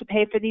insurance to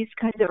pay for these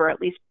kinds of, or at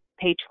least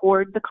pay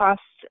toward the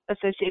costs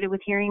associated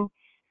with hearing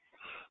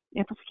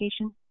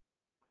amplification?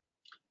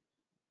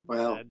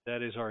 Well,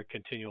 that is our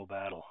continual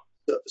battle.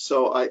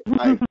 So I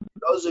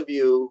those of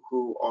you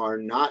who are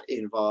not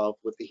involved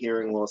with the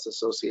Hearing Loss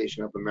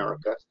Association of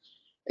America,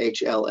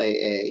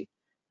 HLAA,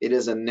 it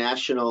is a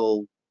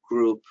national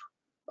group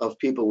of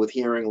people with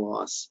hearing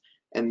loss,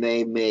 and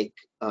they make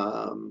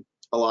a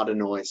lot of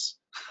noise.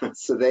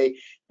 So they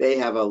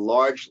have a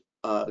large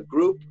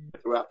group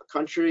throughout the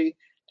country,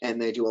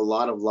 and they do a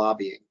lot of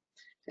lobbying.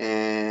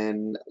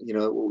 And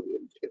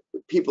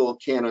people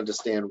can't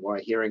understand why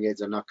hearing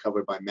aids are not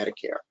covered by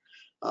Medicare.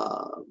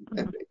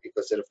 And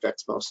because it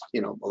affects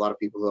a lot of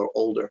people who are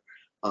older.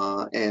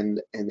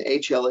 And the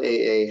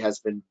HLAA has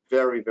been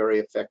very, very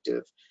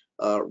effective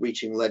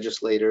reaching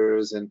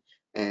legislators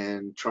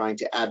and trying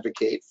to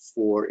advocate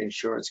for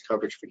insurance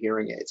coverage for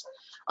hearing aids.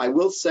 I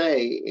will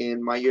say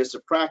in my years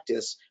of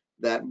practice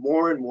that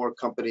more and more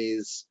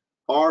companies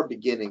are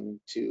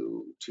beginning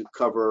to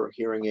cover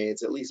hearing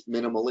aids, at least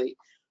minimally,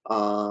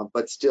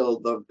 but still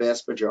the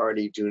vast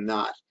majority do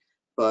not.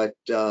 But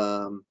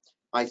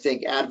I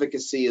think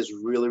advocacy is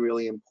really,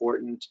 really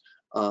important.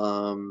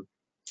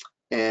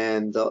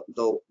 And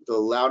the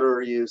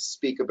louder you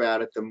speak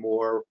about it, the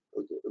more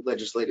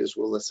legislators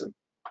will listen.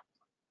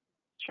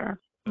 Sure.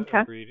 Okay.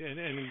 Agreed.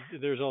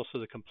 And there's also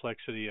the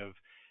complexity of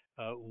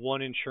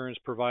one insurance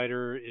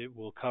provider, it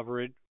will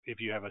cover it. If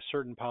you have a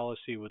certain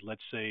policy with,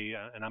 let's say,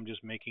 and I'm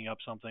just making up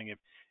something,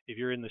 if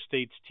you're in the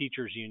state's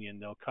teachers union,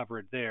 they'll cover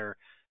it there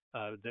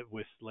that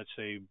with, let's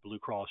say, Blue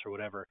Cross or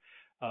whatever.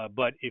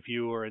 But if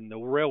you are in the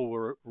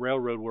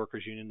railroad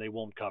workers union, they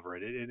won't cover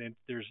it. And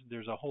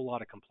there's a whole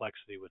lot of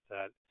complexity with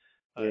that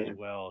as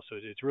well. So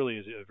it really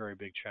is a very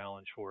big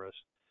challenge for us.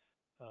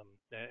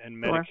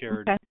 And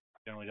Medicare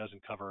generally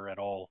doesn't cover at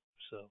all.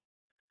 So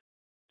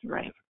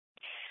right.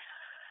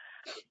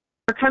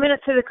 We're coming up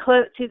to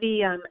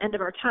the end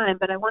of our time,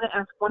 but I want to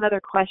ask one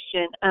other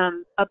question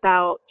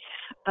about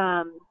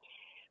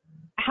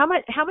how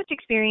much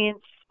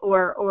experience,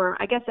 or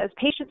I guess as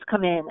patients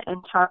come in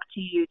and talk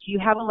to you, do you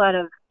have a lot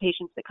of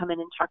patients that come in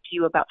and talk to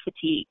you about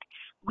fatigue?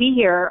 We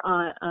hear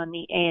on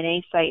the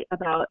ANA site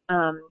about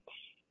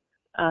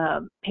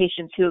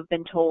patients who have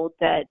been told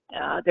that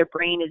their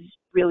brain is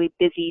really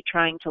busy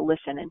trying to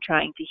listen and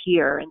trying to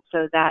hear, and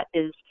so that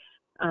is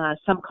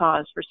some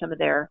cause for some of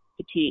their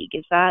fatigue.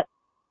 Is that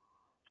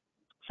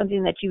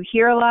something that you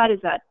hear a lot? Is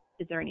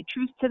there any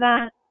truth to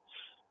that?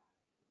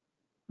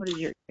 What is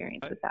your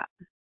experience with that?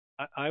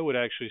 I would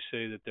actually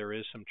say that there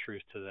is some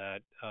truth to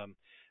that.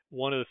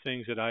 One of the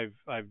things that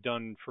I've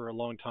done for a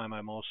long time,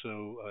 I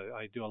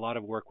do a lot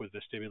of work with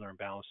vestibular and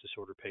balance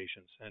disorder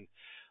patients, and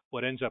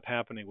what ends up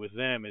happening with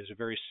them is a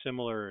very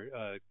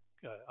similar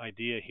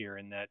idea here,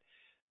 in that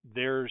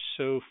they're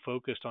so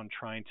focused on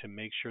trying to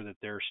make sure that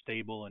they're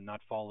stable and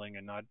not falling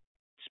and not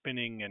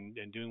spinning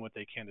and doing what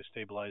they can to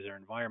stabilize their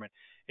environment.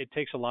 It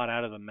takes a lot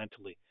out of them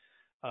mentally.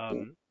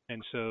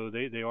 And so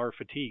they are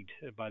fatigued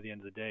by the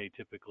end of the day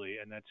typically,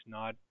 and that's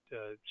not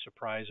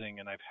surprising.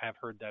 And I have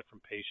heard that from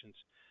patients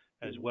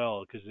as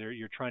well, because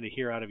you're trying to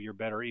hear out of your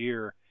better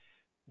ear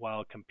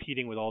while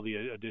competing with all the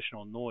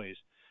additional noise.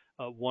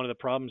 One of the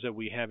problems that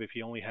we have if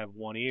you only have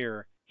one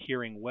ear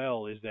hearing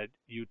well is that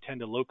you tend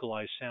to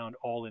localize sound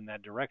all in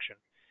that direction.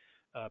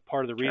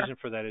 Part of the reason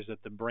for that is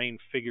that the brain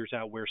figures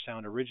out where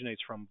sound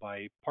originates from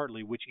by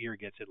partly which ear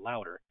gets it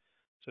louder.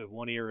 So if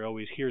one ear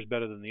always hears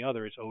better than the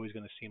other, it's always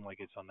going to seem like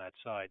it's on that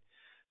side.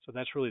 So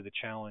that's really the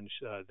challenge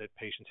that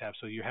patients have.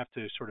 So you have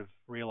to sort of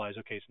realize,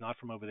 okay, it's not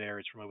from over there,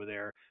 it's from over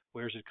there.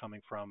 Where's it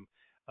coming from?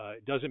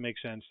 Does it make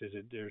sense?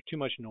 There's too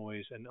much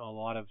noise and a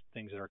lot of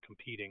things that are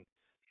competing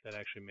that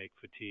actually make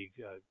fatigue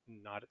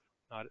not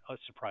a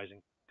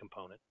surprising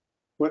component.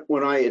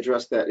 When I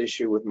address that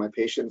issue with my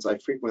patients, I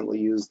frequently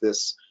use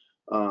this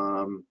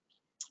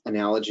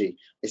analogy.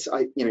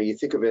 You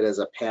think of it as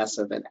a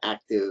passive and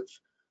active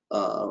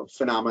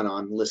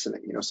phenomenon,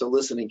 listening. So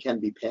listening can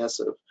be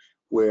passive,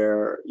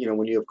 where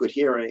when you have good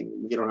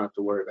hearing, you don't have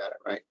to worry about it,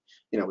 right?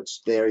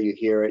 It's there, you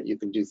hear it, you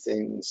can do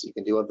things, you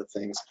can do other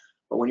things.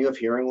 But when you have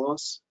hearing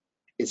loss,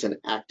 it's an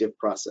active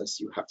process.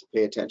 You have to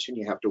pay attention,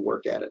 you have to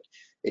work at it.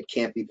 It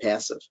can't be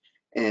passive.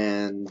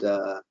 And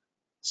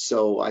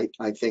so I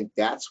think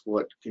that's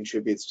what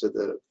contributes to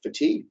the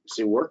fatigue.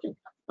 So you're working.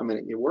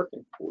 You're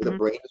working. The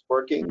brain is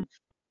working.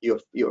 You're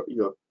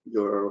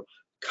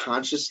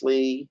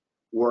consciously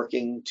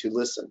working to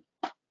listen.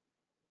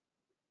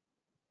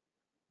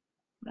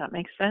 That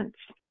makes sense.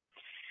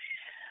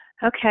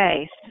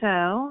 Okay,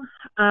 so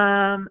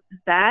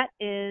that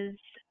is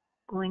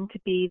going to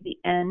be the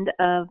end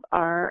of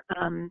our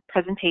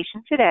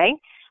presentation today.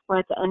 We're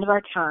at the end of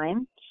our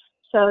time.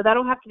 So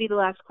that'll have to be the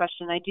last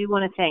question. I do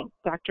want to thank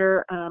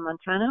Dr.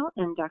 Montano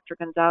and Dr.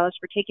 Gonzalez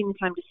for taking the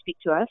time to speak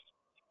to us.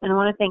 And I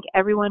want to thank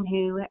everyone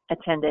who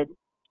attended.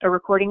 A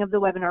recording of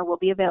the webinar will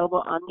be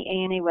available on the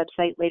ANA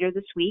website later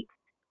this week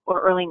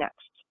or early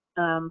next.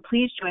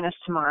 Please join us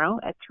tomorrow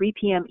at 3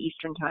 p.m.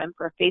 Eastern Time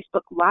for a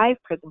Facebook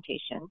Live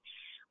presentation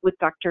with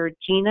Dr.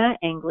 Gina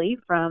Angley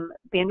from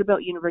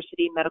Vanderbilt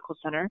University Medical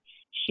Center.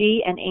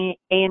 She and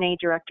ANA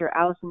Director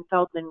Allison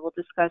Feldman will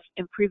discuss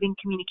improving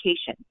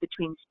communication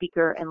between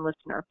speaker and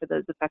listener for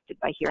those affected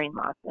by hearing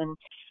loss. And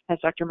as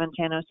Dr.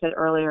 Montano said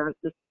earlier, a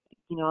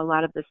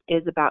lot of this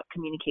is about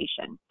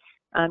communication.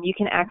 You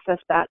can access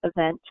that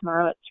event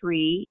tomorrow at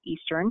 3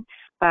 Eastern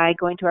by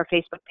going to our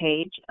Facebook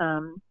page.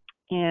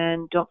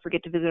 And don't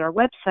forget to visit our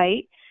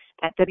website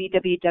at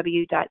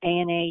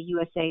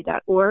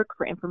www.anausa.org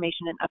for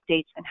information and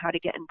updates on how to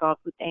get involved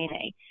with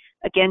ANA.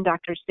 Again,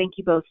 doctors, thank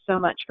you both so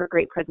much for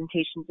great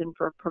presentations and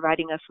for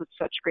providing us with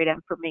such great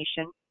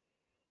information.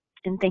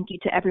 And thank you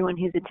to everyone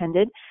who's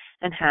attended,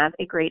 and have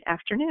a great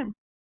afternoon.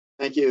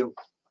 Thank you.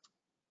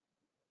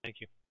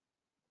 Thank you.